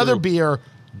buy the other beer.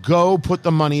 Go put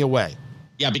the money away.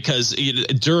 Yeah, because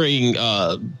during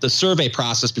the survey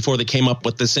process, before they came up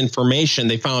with this information,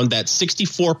 they found that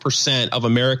 64% of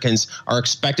Americans are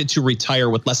expected to retire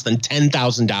with less than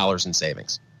 $10,000 in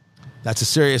savings. That's a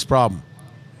serious problem.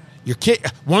 Your kid.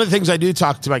 One of the things I do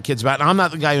talk to my kids about, and I'm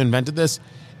not the guy who invented this,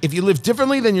 if you live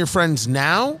differently than your friends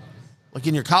now, like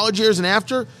in your college years and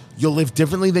after, you'll live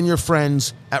differently than your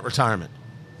friends at retirement.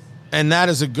 And that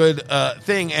is a good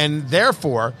thing. And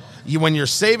therefore, when you're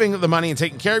saving the money and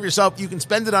taking care of yourself, you can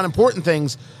spend it on important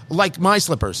things like My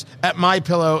Slippers at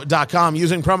MyPillow.com.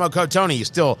 Using promo code Tony, you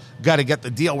still got to get the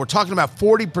deal. We're talking about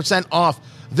 40% off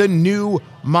the new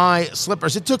My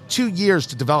Slippers. It took 2 years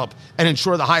to develop and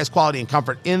ensure the highest quality and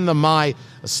comfort in the My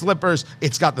Slippers.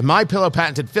 It's got the My Pillow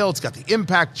patented fill. It's got the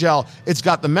impact gel. It's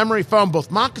got the memory foam,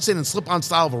 both moccasin and slip-on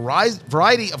style,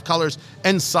 variety of colors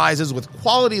and sizes with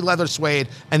quality leather suede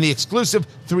and the exclusive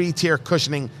 3-tier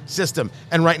cushioning system.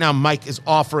 And right now, Mike is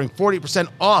offering 40%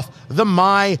 off the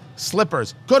My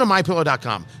Slippers. Go to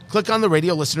MyPillow.com. Click on the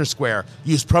radio listener square.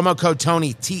 Use promo code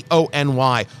Tony,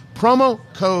 Tony. Promo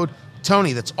code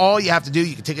Tony. That's all you have to do.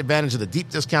 You can take advantage of the deep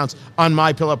discounts on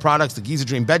MyPillow products, the Giza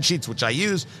Dream bed sheets, which I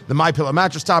use, the MyPillow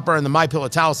mattress topper, and the MyPillow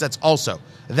towel sets also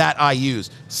that I use.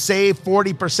 Save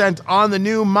 40% on the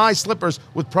new My Slippers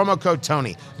with promo code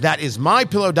Tony. That is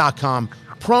MyPillow.com.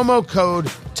 Promo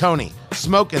code Tony.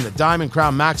 Smoke in the Diamond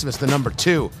Crown Maximus, the number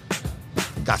 2.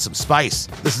 Got some spice.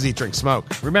 This is Eat, Drink, Smoke.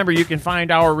 Remember, you can find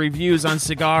our reviews on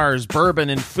cigars, bourbon,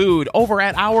 and food over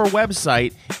at our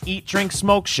website,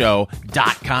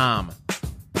 eatdrinksmokeshow.com.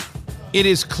 It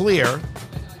is clear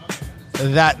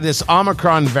that this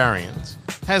Omicron variant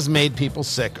has made people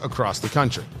sick across the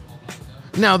country.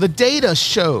 Now, the data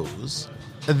shows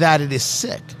that it is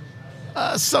sick.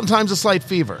 Sometimes a slight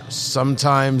fever,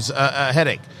 sometimes a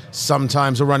headache,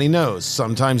 sometimes a runny nose,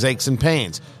 sometimes aches and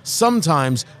pains,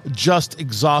 sometimes just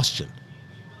exhaustion.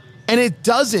 And it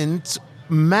doesn't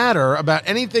matter about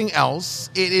anything else.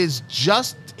 It is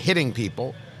just hitting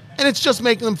people, and it's just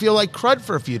making them feel like crud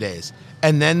for a few days.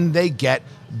 And then they get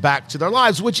back to their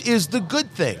lives, which is the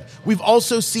good thing. We've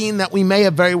also seen that we may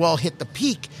have very well hit the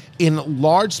peak in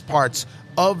large parts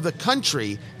of the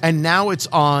country, and now it's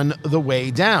on the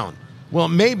way down. Well, it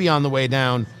may be on the way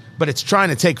down, but it's trying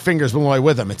to take Fingers Malloy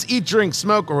with them. It's Eat, Drink,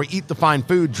 Smoke, where we eat the fine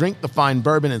food, drink the fine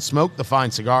bourbon, and smoke the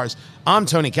fine cigars. I'm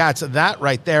Tony Katz. That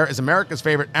right there is America's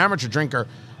favorite amateur drinker,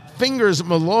 Fingers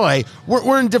Malloy.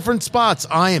 We're in different spots.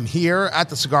 I am here at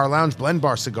the Cigar Lounge, Blend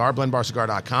Bar Cigar,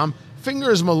 blendbarcigar.com.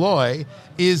 Fingers Malloy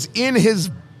is in his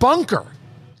bunker,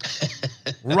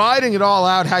 riding it all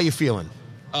out. How you feeling?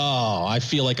 Oh, I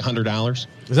feel like $100.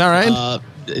 Is that right?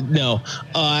 No,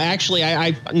 actually,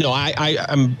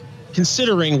 I'm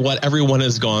considering what everyone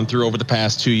has gone through over the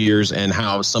past 2 years and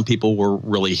how some people were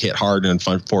really hit hard. And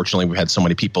unfortunately, we've had so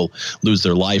many people lose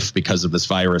their life because of this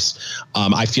virus.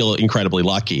 I feel incredibly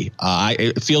lucky.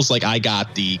 It feels like I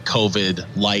got the COVID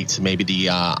light, maybe the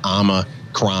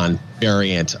Omicron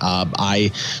variant.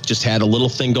 I just had a little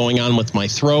thing going on with my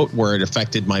throat where it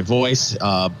affected my voice.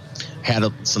 Had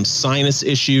some sinus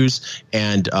issues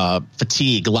and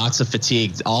fatigue, lots of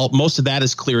fatigue. Most of that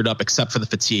is cleared up except for the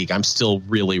fatigue. I'm still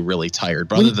really, really tired.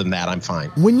 But other than that, I'm fine.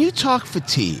 When you talk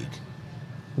fatigue,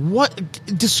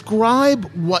 describe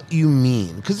what you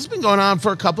mean? Because it's been going on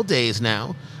for a couple days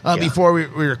now before we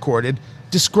recorded.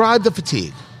 Describe the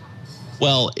fatigue.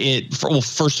 Well,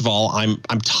 first of all,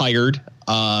 I'm tired.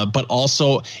 But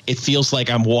also it feels like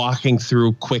I'm walking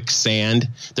through quicksand.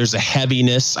 There's a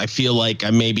heaviness. I feel like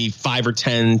I'm maybe 5 or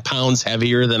 10 pounds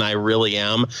heavier than I really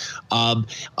am.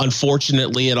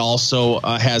 Unfortunately, it also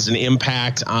has an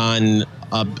impact on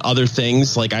other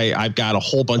things. Like I've got a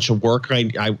whole bunch of work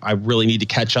I really need to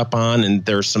catch up on, and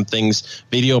there's some things,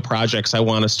 video projects I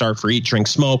want to start for Eat, Drink,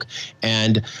 Smoke,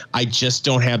 and I just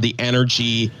don't have the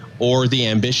energy or the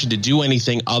ambition to do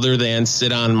anything other than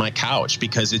sit on my couch,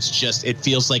 because it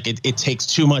feels like it takes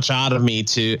too much out of me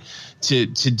to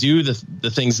do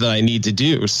the things that I need to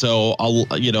do. So, a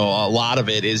lot of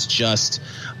it is just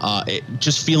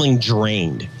feeling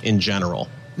drained in general.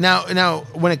 Now,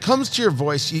 when it comes to your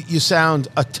voice, you sound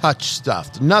a touch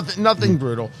stuffed. Nothing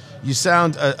brutal. You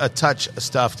sound a touch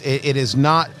stuffed. It is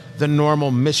not the normal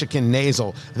Michigan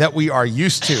nasal that we are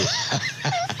used to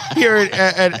here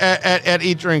at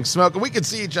Eat, Drink, Smoke. And we can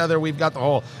see each other. We've got the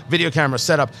whole video camera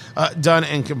setup done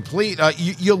and complete.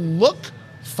 You look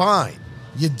fine.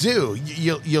 You do.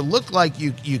 You look like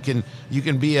you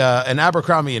can be an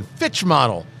Abercrombie and Fitch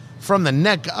model from the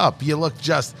neck up. You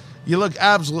look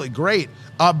absolutely great.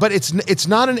 But it's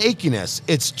not an achiness.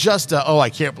 It's just I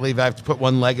can't believe I have to put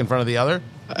one leg in front of the other.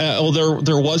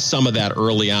 There was some of that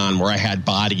early on where I had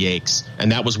body aches, and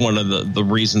that was one of the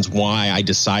reasons why I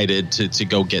decided to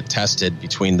go get tested,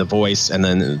 between the voice and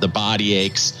then the body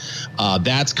aches.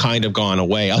 That's kind of gone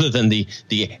away, other than the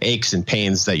aches and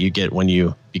pains that you get when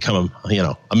you become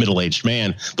a middle-aged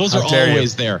man. Those are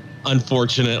always there,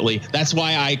 unfortunately. That's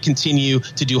why I continue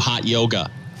to do hot yoga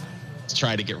to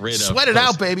try to get rid of. Sweat it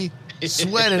out, baby.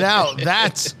 Sweat it out.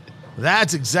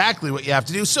 That's exactly what you have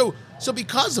to do. So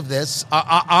because of this,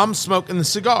 I'm smoking the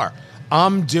cigar.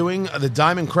 I'm doing the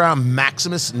Diamond Crown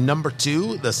Maximus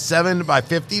 #2, the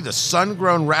 7x50, the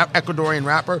sun-grown Ecuadorian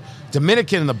wrapper,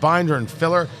 Dominican in the binder and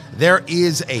filler. There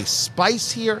is a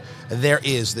spice here. There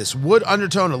is this wood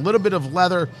undertone, a little bit of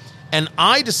leather. And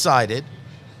I decided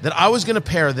that I was going to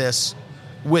pair this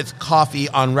with coffee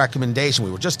on recommendation.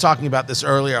 We were just talking about this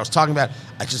earlier.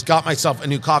 I just got myself a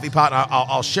new coffee pot.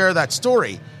 I'll share that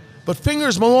story. But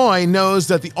Fingers Malloy knows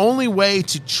that the only way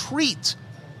to treat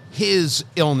his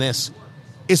illness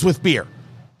is with beer.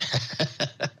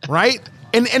 Right?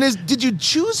 And did you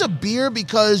choose a beer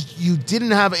because you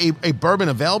didn't have a bourbon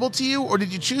available to you? Or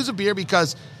did you choose a beer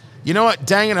because, you know what,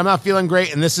 dang it, I'm not feeling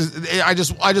great, and I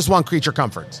just want creature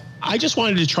comforts? I just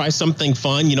wanted to try something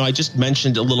fun. I just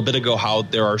mentioned a little bit ago how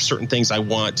there are certain things I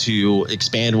want to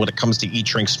expand when it comes to Eat,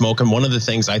 Drink, Smoke. And one of the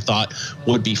things I thought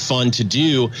would be fun to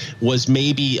do was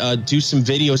maybe do some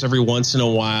videos every once in a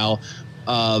while,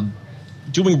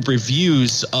 doing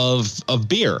reviews of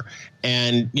beer.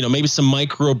 And, maybe some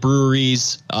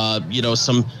microbreweries,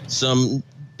 some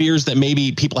beers that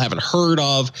maybe people haven't heard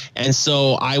of. And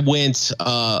so I went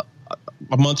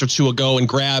a month or two ago and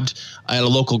grabbed at a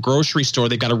local grocery store.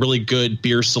 They've got a really good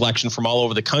beer selection from all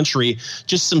over the country,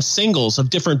 just some singles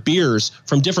of different beers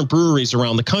from different breweries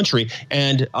around the country.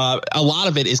 And a lot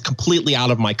of it is completely out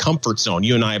of my comfort zone.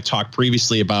 You and I have talked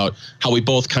previously about how we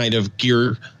both kind of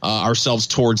gear ourselves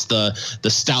towards the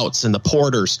stouts and the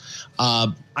porters.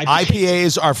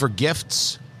 IPAs are for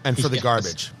gifts and for the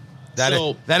garbage.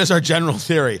 That is our general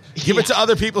theory. Give it to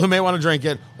other people who may want to drink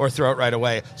it, or throw it right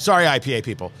away. Sorry, IPA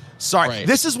people. Sorry. Right.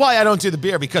 This is why I don't do the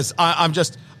beer, because I'm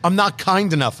not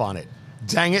kind enough on it.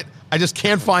 Dang it. I just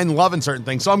can't find love in certain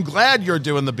things. So I'm glad you're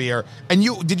doing the beer. And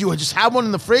did you just have one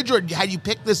in the fridge, or had you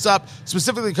picked this up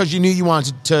specifically because you knew you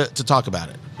wanted to talk about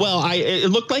it? Well, it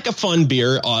looked like a fun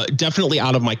beer, definitely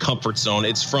out of my comfort zone.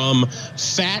 It's from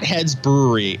Fatheads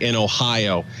Brewery in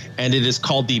Ohio, and it is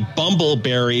called the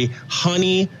Bumbleberry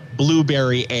Honey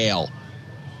Blueberry Ale.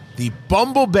 The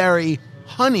Bumbleberry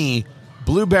Honey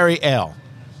Blueberry Ale.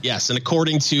 Yes, and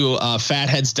according to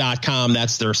fatheads.com,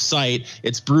 that's their site,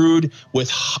 it's brewed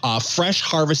with fresh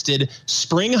harvested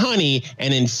spring honey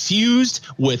and infused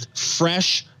with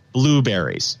fresh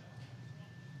blueberries.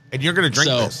 And you're going to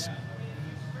drink this?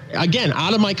 Again,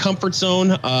 out of my comfort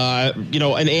zone.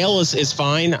 An ale is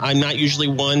fine. I'm not usually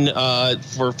one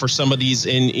for some of these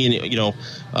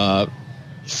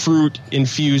fruit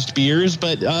infused beers,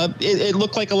 but it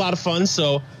looked like a lot of fun.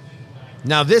 So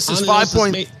now this is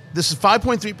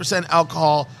 5.3%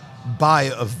 alcohol by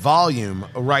volume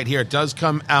right here. It does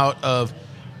come out of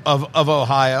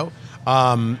Ohio.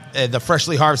 The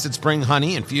freshly harvested spring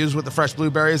honey infused with the fresh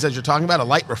blueberries, as you're talking about, a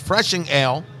light, refreshing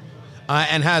ale,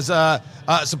 and has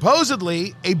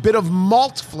supposedly a bit of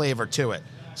malt flavor to it.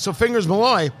 So Fingers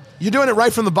Malloy, you're doing it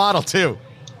right from the bottle too.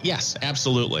 Yes,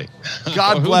 absolutely.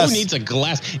 God bless. Who needs a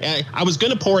glass? I was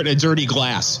going to pour it in a dirty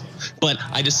glass, but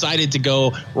I decided to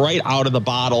go right out of the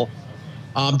bottle.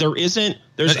 There isn't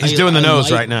He's doing the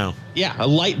nose right now. Yeah, a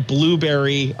light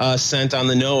blueberry scent on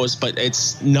the nose, but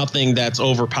it's nothing that's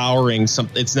overpowering.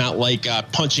 It's not like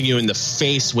punching you in the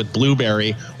face with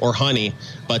blueberry or honey.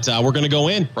 But we're going to go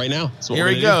in right now. Here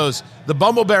he goes. The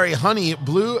Bumbleberry Honey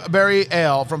Blueberry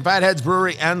Ale from Fatheads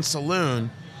Brewery and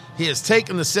Saloon. He has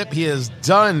taken the sip. He has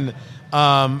done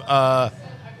I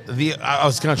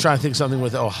was going to try and think something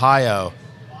with Ohio,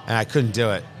 and I couldn't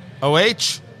do it.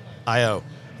 O-H-I-O.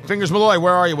 Fingers Malloy,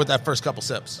 where are you with that first couple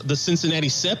sips? The Cincinnati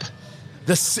Sip?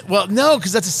 Well, no,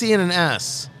 because that's a C and an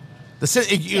S. The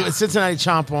Cincinnati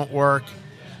Chomp won't work.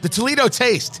 The Toledo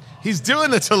Taste. He's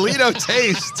doing the Toledo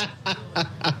Taste.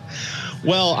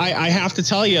 Well, I have to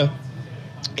tell you,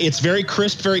 it's very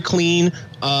crisp, very clean.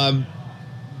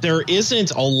 There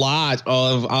isn't a lot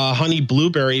of honey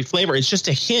blueberry flavor. It's just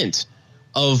a hint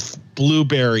of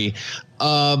blueberry.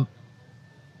 And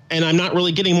I'm not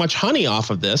really getting much honey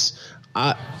off of this.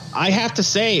 I have to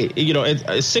say,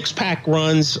 a six-pack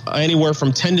runs anywhere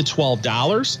from $10 to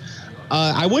 $12.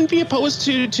 I wouldn't be opposed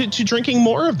to drinking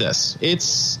more of this.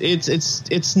 It's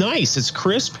nice. It's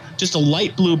crisp, just a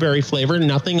light blueberry flavor,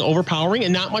 nothing overpowering,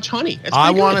 and not much honey.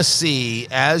 I want to see,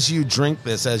 as you drink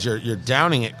this, as you're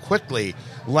downing it quickly,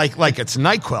 like it's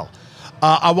NyQuil,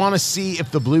 I want to see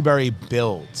if the blueberry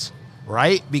builds,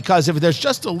 right? Because if there's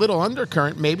just a little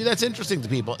undercurrent, maybe that's interesting to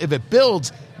people. If it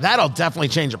builds, that'll definitely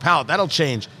change your palate. That'll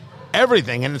change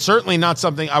everything, and it's certainly not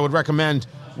something I would recommend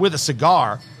with a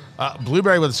cigar.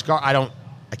 Blueberry with a cigar, I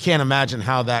can't imagine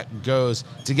how that goes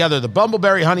together. The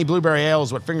Bumbleberry Honey Blueberry Ale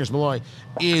is what Fingers Malloy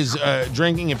is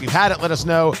drinking. If you've had it, let us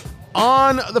know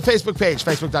on the Facebook page,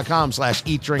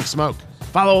 facebook.com/eatdrinksmoke.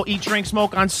 Follow Eat Drink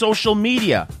Smoke on social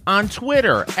media, on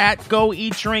Twitter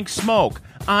 @GoEatDrinkSmoke,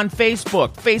 on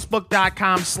Facebook,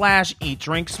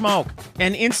 facebook.com/eatdrinksmoke,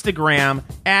 and Instagram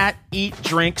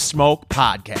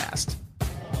 @EatDrinkSmokePodcast.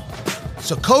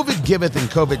 So COVID giveth and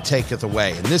COVID taketh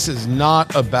away. And this is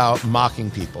not about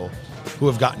mocking people who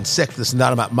have gotten sick. This is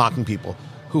not about mocking people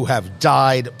who have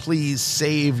died. Please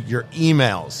save your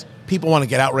emails. People want to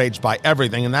get outraged by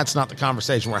everything, and that's not the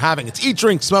conversation we're having. It's Eat,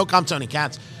 Drink, Smoke. I'm Tony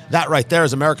Katz. That right there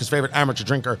is America's favorite amateur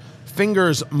drinker,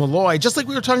 Fingers Malloy. Just like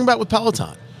we were talking about with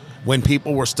Peloton. When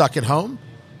people were stuck at home,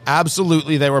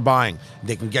 absolutely they were buying.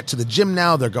 They can get to the gym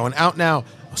now. They're going out now.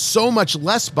 So much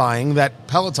less buying that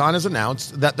Peloton has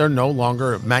announced that they're no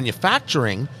longer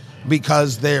manufacturing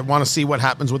because they want to see what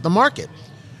happens with the market.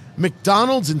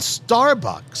 McDonald's and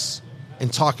Starbucks,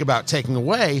 and talk about taking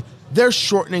away, they're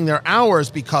shortening their hours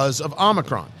because of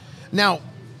Omicron. Now,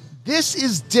 this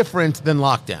is different than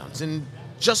lockdowns. And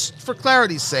just for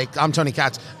clarity's sake, I'm Tony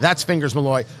Katz. That's Fingers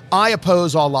Malloy. I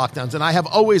oppose all lockdowns, and I have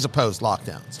always opposed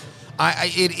lockdowns.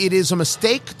 It is a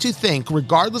mistake to think,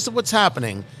 regardless of what's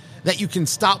happening, that you can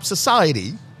stop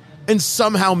society and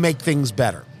somehow make things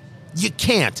better. You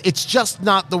can't. It's just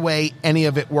not the way any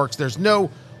of it works. There's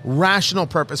no rational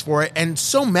purpose for it. And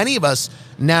so many of us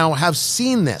now have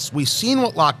seen this. We've seen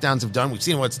what lockdowns have done. We've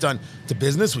seen what it's done to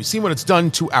business. We've seen what it's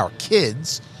done to our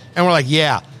kids. And we're like,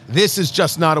 yeah, this is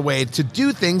just not a way to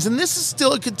do things. And this is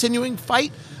still a continuing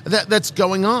fight that's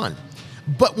going on.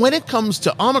 But when it comes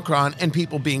to Omicron and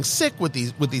people being sick with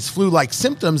these flu-like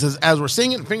symptoms, as we're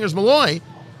seeing it in Fingers Malloy,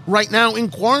 right now in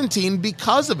quarantine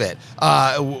because of it.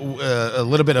 A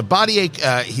little bit of body ache.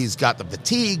 He's got the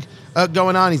fatigue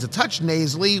going on. He's a touch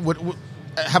nasally.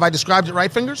 Have I described it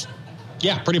right, Fingers?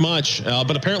 Yeah, pretty much.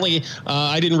 But apparently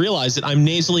I didn't realize that I'm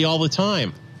nasally all the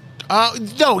time.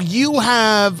 No, you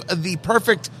have the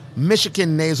perfect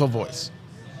Michigan nasal voice.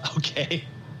 Okay.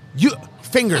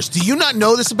 Fingers, do you not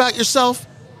know this about yourself?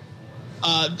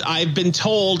 I've been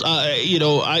told,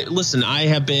 listen, I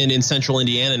have been in central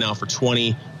Indiana now for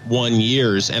 21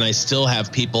 years, and I still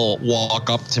have people walk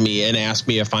up to me and ask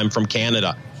me if I'm from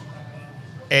Canada.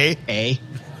 A?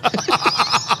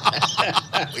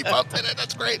 We both did it.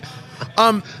 That's great.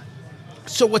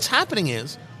 So what's happening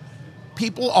is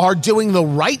people are doing the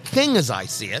right thing as I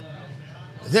see it.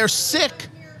 They're sick.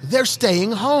 They're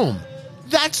staying home.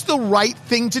 That's the right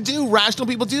thing to do. Rational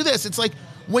people do this. It's like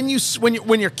when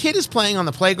your kid is playing on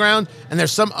the playground and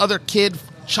there's some other kid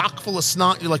chock full of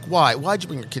snot, you're like, why? Why'd you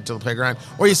bring your kid to the playground?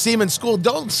 Or you see him in school.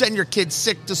 Don't send your kid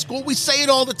sick to school. We say it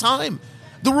all the time.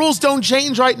 The rules don't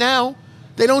change right now.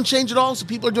 They don't change at all, so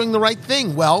people are doing the right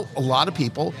thing. Well, a lot of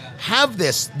people have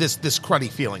this cruddy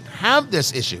feeling, have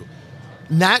this issue.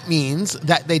 And that means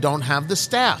that they don't have the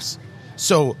staffs.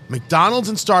 So McDonald's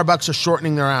and Starbucks are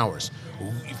shortening their hours.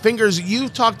 Fingers, you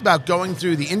talked about going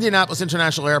through the Indianapolis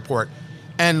International Airport,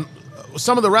 and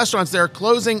some of the restaurants there are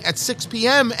closing at 6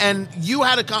 p.m., and you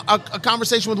had a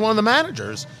conversation with one of the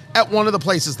managers at one of the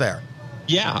places there.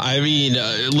 Yeah, I mean,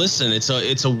 listen,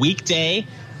 it's a weekday.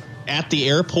 at the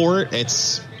airport.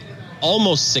 It's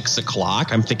almost 6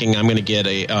 o'clock. I'm thinking I'm going to get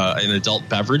an adult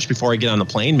beverage before I get on the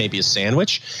plane, maybe a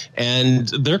sandwich. And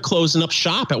they're closing up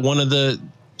shop at one of the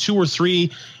 2 or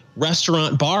 3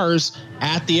 restaurant bars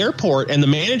at the airport, and the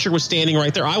manager was standing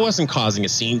right there. I wasn't causing a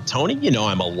scene, Tony. You know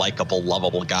I'm a likable,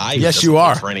 lovable guy. Yes, you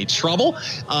are. For any trouble.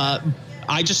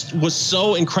 I just was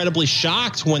so incredibly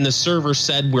shocked when the server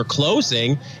said we're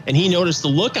closing, and he noticed the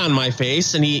look on my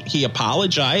face, and he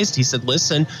apologized. He said,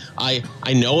 listen, I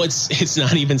know it's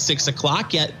not even 6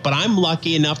 o'clock yet, but I'm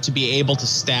lucky enough to be able to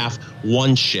staff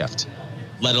one shift,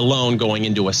 let alone going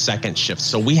into a second shift.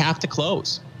 So we have to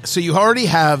close. So you already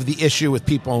have the issue with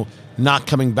people not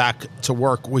coming back to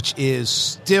work, which is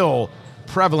still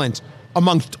prevalent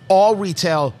amongst all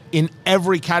retail in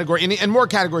every category, and more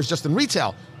categories just than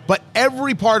retail. But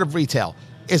every part of retail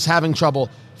is having trouble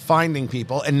finding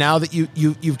people. And now that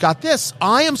you've got this,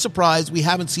 I am surprised we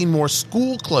haven't seen more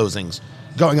school closings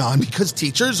going on, because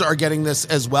teachers are getting this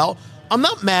as well. I'm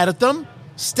not mad at them.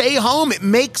 Stay home. It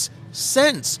makes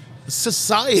sense.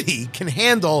 Society can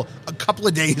handle a couple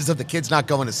of days of the kids not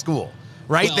going to school,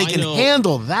 right? Well, they can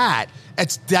handle that.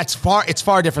 It's far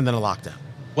different than a lockdown.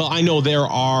 Well, I know there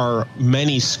are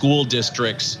many school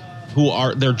districts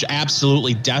they're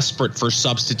absolutely desperate for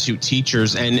substitute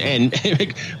teachers, and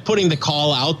putting the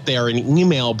call out there, an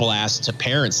email blast to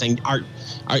parents saying,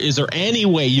 is there any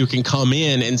way you can come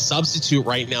in and substitute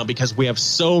right now, because we have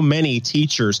so many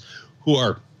teachers who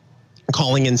are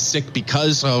calling in sick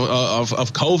because of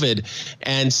COVID.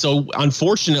 And so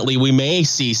unfortunately we may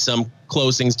see some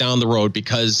closings down the road,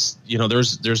 because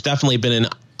there's definitely been an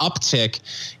uptick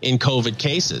in COVID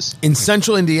cases. In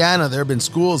central Indiana, there have been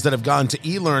schools that have gone to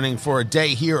e-learning for a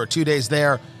day here or 2 days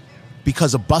there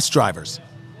because of bus drivers.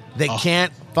 They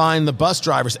can't find the bus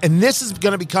drivers. And this is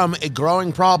going to become a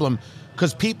growing problem,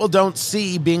 because people don't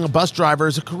see being a bus driver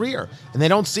as a career, and they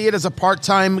don't see it as a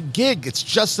part-time gig. It's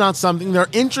just not something they're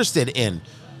interested in.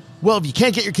 Well, if you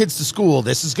can't get your kids to school,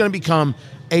 this is going to become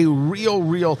a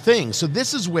real thing. So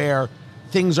this is where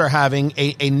things are having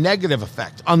a negative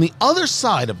effect. On the other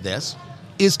side of this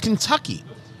is Kentucky,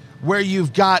 where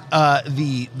you've got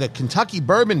the Kentucky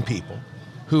bourbon people,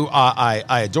 who I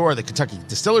adore, the Kentucky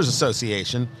Distillers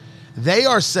Association. They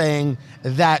are saying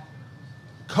that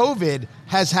COVID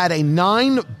has had a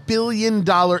 $9 billion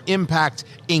impact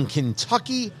in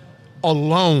Kentucky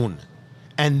alone.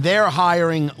 And they're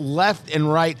hiring left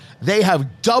and right. They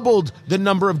have doubled the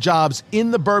number of jobs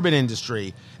in the bourbon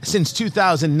industry since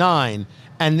 2009.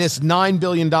 And this $9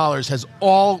 billion has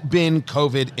all been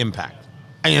COVID impact.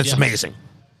 And it's amazing.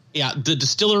 Yeah, the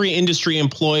distillery industry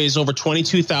employs over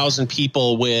 22,000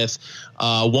 people with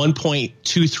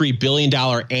 $1.23 billion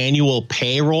annual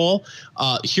payroll.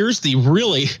 This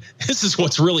is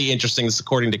what's really interesting. This is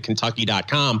according to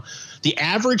Kentucky.com. The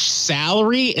average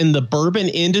salary in the bourbon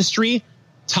industry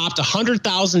topped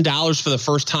 $100,000 for the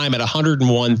first time at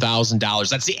 $101,000.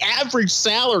 That's the average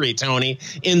salary, Tony,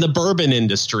 in the bourbon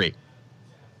industry.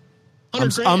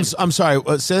 I'm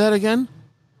sorry. Say that again.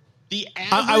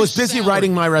 I was busy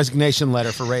writing my resignation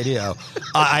letter for radio.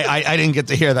 I didn't get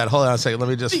to hear that. Hold on a second. Let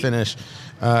me just finish.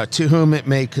 To whom it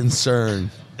may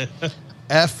concern.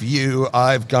 F you,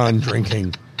 I've gone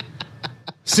drinking.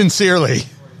 Sincerely,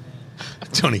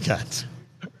 Tony Katz.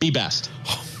 Be best.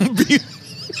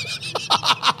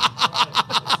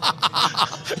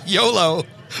 YOLO,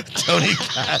 Tony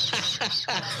Katz.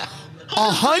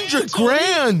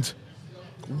 $100,000.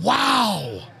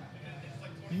 Wow.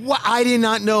 I did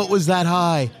not know it was that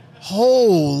high.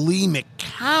 Holy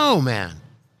McCow, man.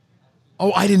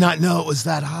 Oh, I did not know it was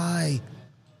that high.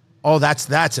 Oh,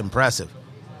 that's impressive.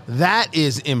 That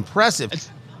is impressive.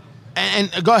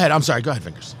 And go ahead. I'm sorry. Go ahead,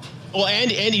 Fingers. Well,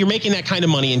 and you're making that kind of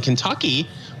money in Kentucky,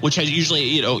 which has usually,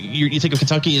 you think of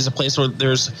Kentucky as a place where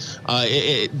there's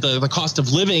the cost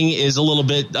of living is a little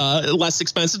bit less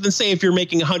expensive than, say, if you're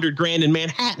making $100,000 in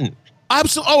Manhattan.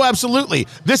 Absolutely.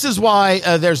 This is why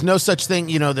there's no such thing.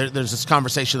 There's this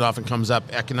conversation that often comes up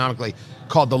economically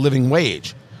called the living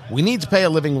wage. We need to pay a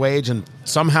living wage, and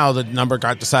somehow the number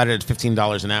got decided at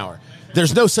 $15 an hour.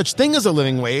 There's no such thing as a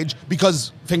living wage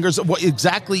because, Fingers, what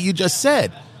exactly you just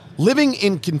said. Living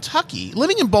in Kentucky,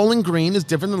 living in Bowling Green is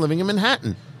different than living in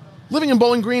Manhattan. Living in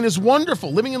Bowling Green is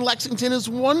wonderful. Living in Lexington is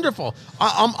wonderful.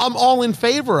 I'm all in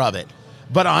favor of it.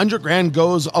 But $100,000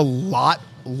 goes a lot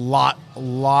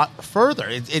further.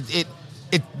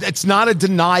 It's not a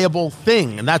deniable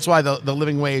thing, and that's why the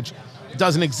living wage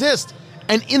doesn't exist.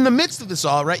 And in the midst of this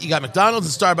all, right, you got McDonald's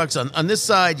and Starbucks on this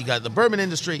side, you got the bourbon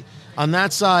industry on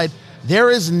that side.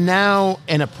 There is now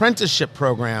an apprenticeship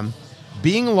program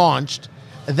being launched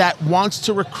that wants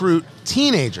to recruit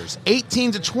teenagers,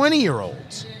 18 to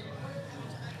 20-year-olds,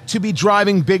 to be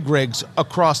driving big rigs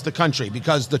across the country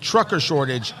because the trucker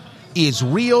shortage is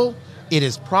real. It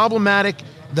is problematic.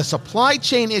 The supply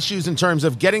chain issues in terms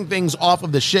of getting things off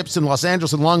of the ships in Los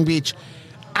Angeles and Long Beach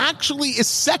actually is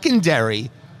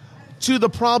secondary to the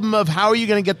problem of how are you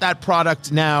going to get that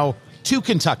product now to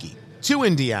Kentucky, to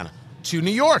Indiana, to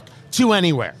New York, to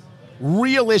anywhere.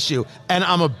 Real issue. And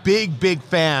I'm a big, big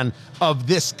fan of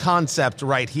this concept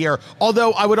right here.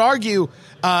 Although I would argue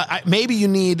maybe you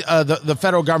need the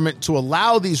federal government to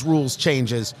allow these rules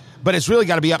changes, but it's really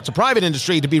got to be up to private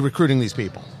industry to be recruiting these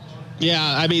people. Yeah,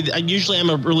 I mean, usually I'm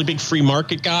a really big free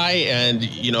market guy, and,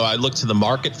 you know, I look to the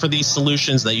market for these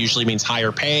solutions. That usually means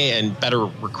higher pay and better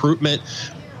recruitment.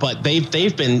 But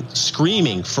they've been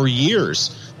screaming for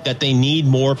years that they need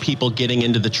more people getting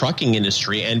into the trucking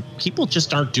industry, and people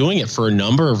just aren't doing it for a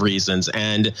number of reasons.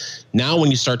 And now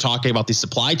when you start talking about these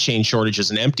supply chain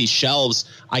shortages and empty shelves,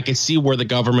 I could see where the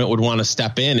government would want to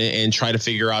step in and try to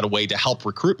figure out a way to help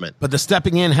recruitment. But the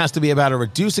stepping in has to be about a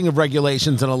reducing of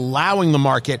regulations and allowing the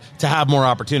market to have more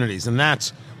opportunities. And that's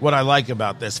what I like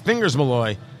about this. Fingers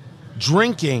Malloy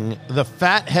drinking the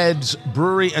Fatheads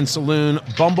Brewery and Saloon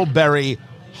Bumbleberry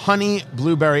Honey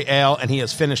Blueberry Ale, and he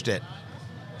has finished it.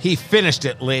 He finished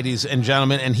it, ladies and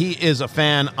gentlemen, and he is a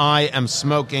fan. I am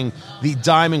smoking the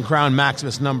Diamond Crown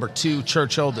Maximus No. 2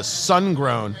 Churchill, the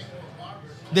sun-grown.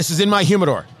 This is in my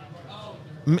humidor.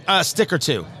 A stick or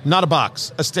two, not a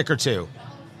box, a stick or two.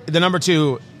 The No.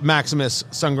 2 Maximus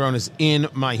sun-grown is in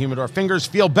my humidor. Fingers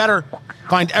feel better.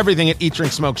 Find everything at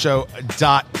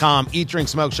eatdrinksmokeshow.com.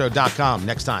 Eatdrinksmokeshow.com.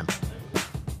 Next time.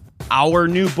 Our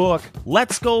new book,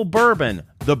 Let's Go Bourbon,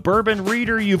 the bourbon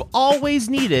reader you've always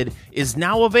needed, is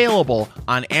now available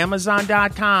on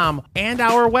Amazon.com and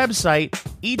our website,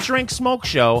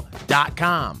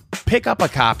 eatdrinksmokeshow.com. Pick up a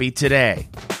copy today.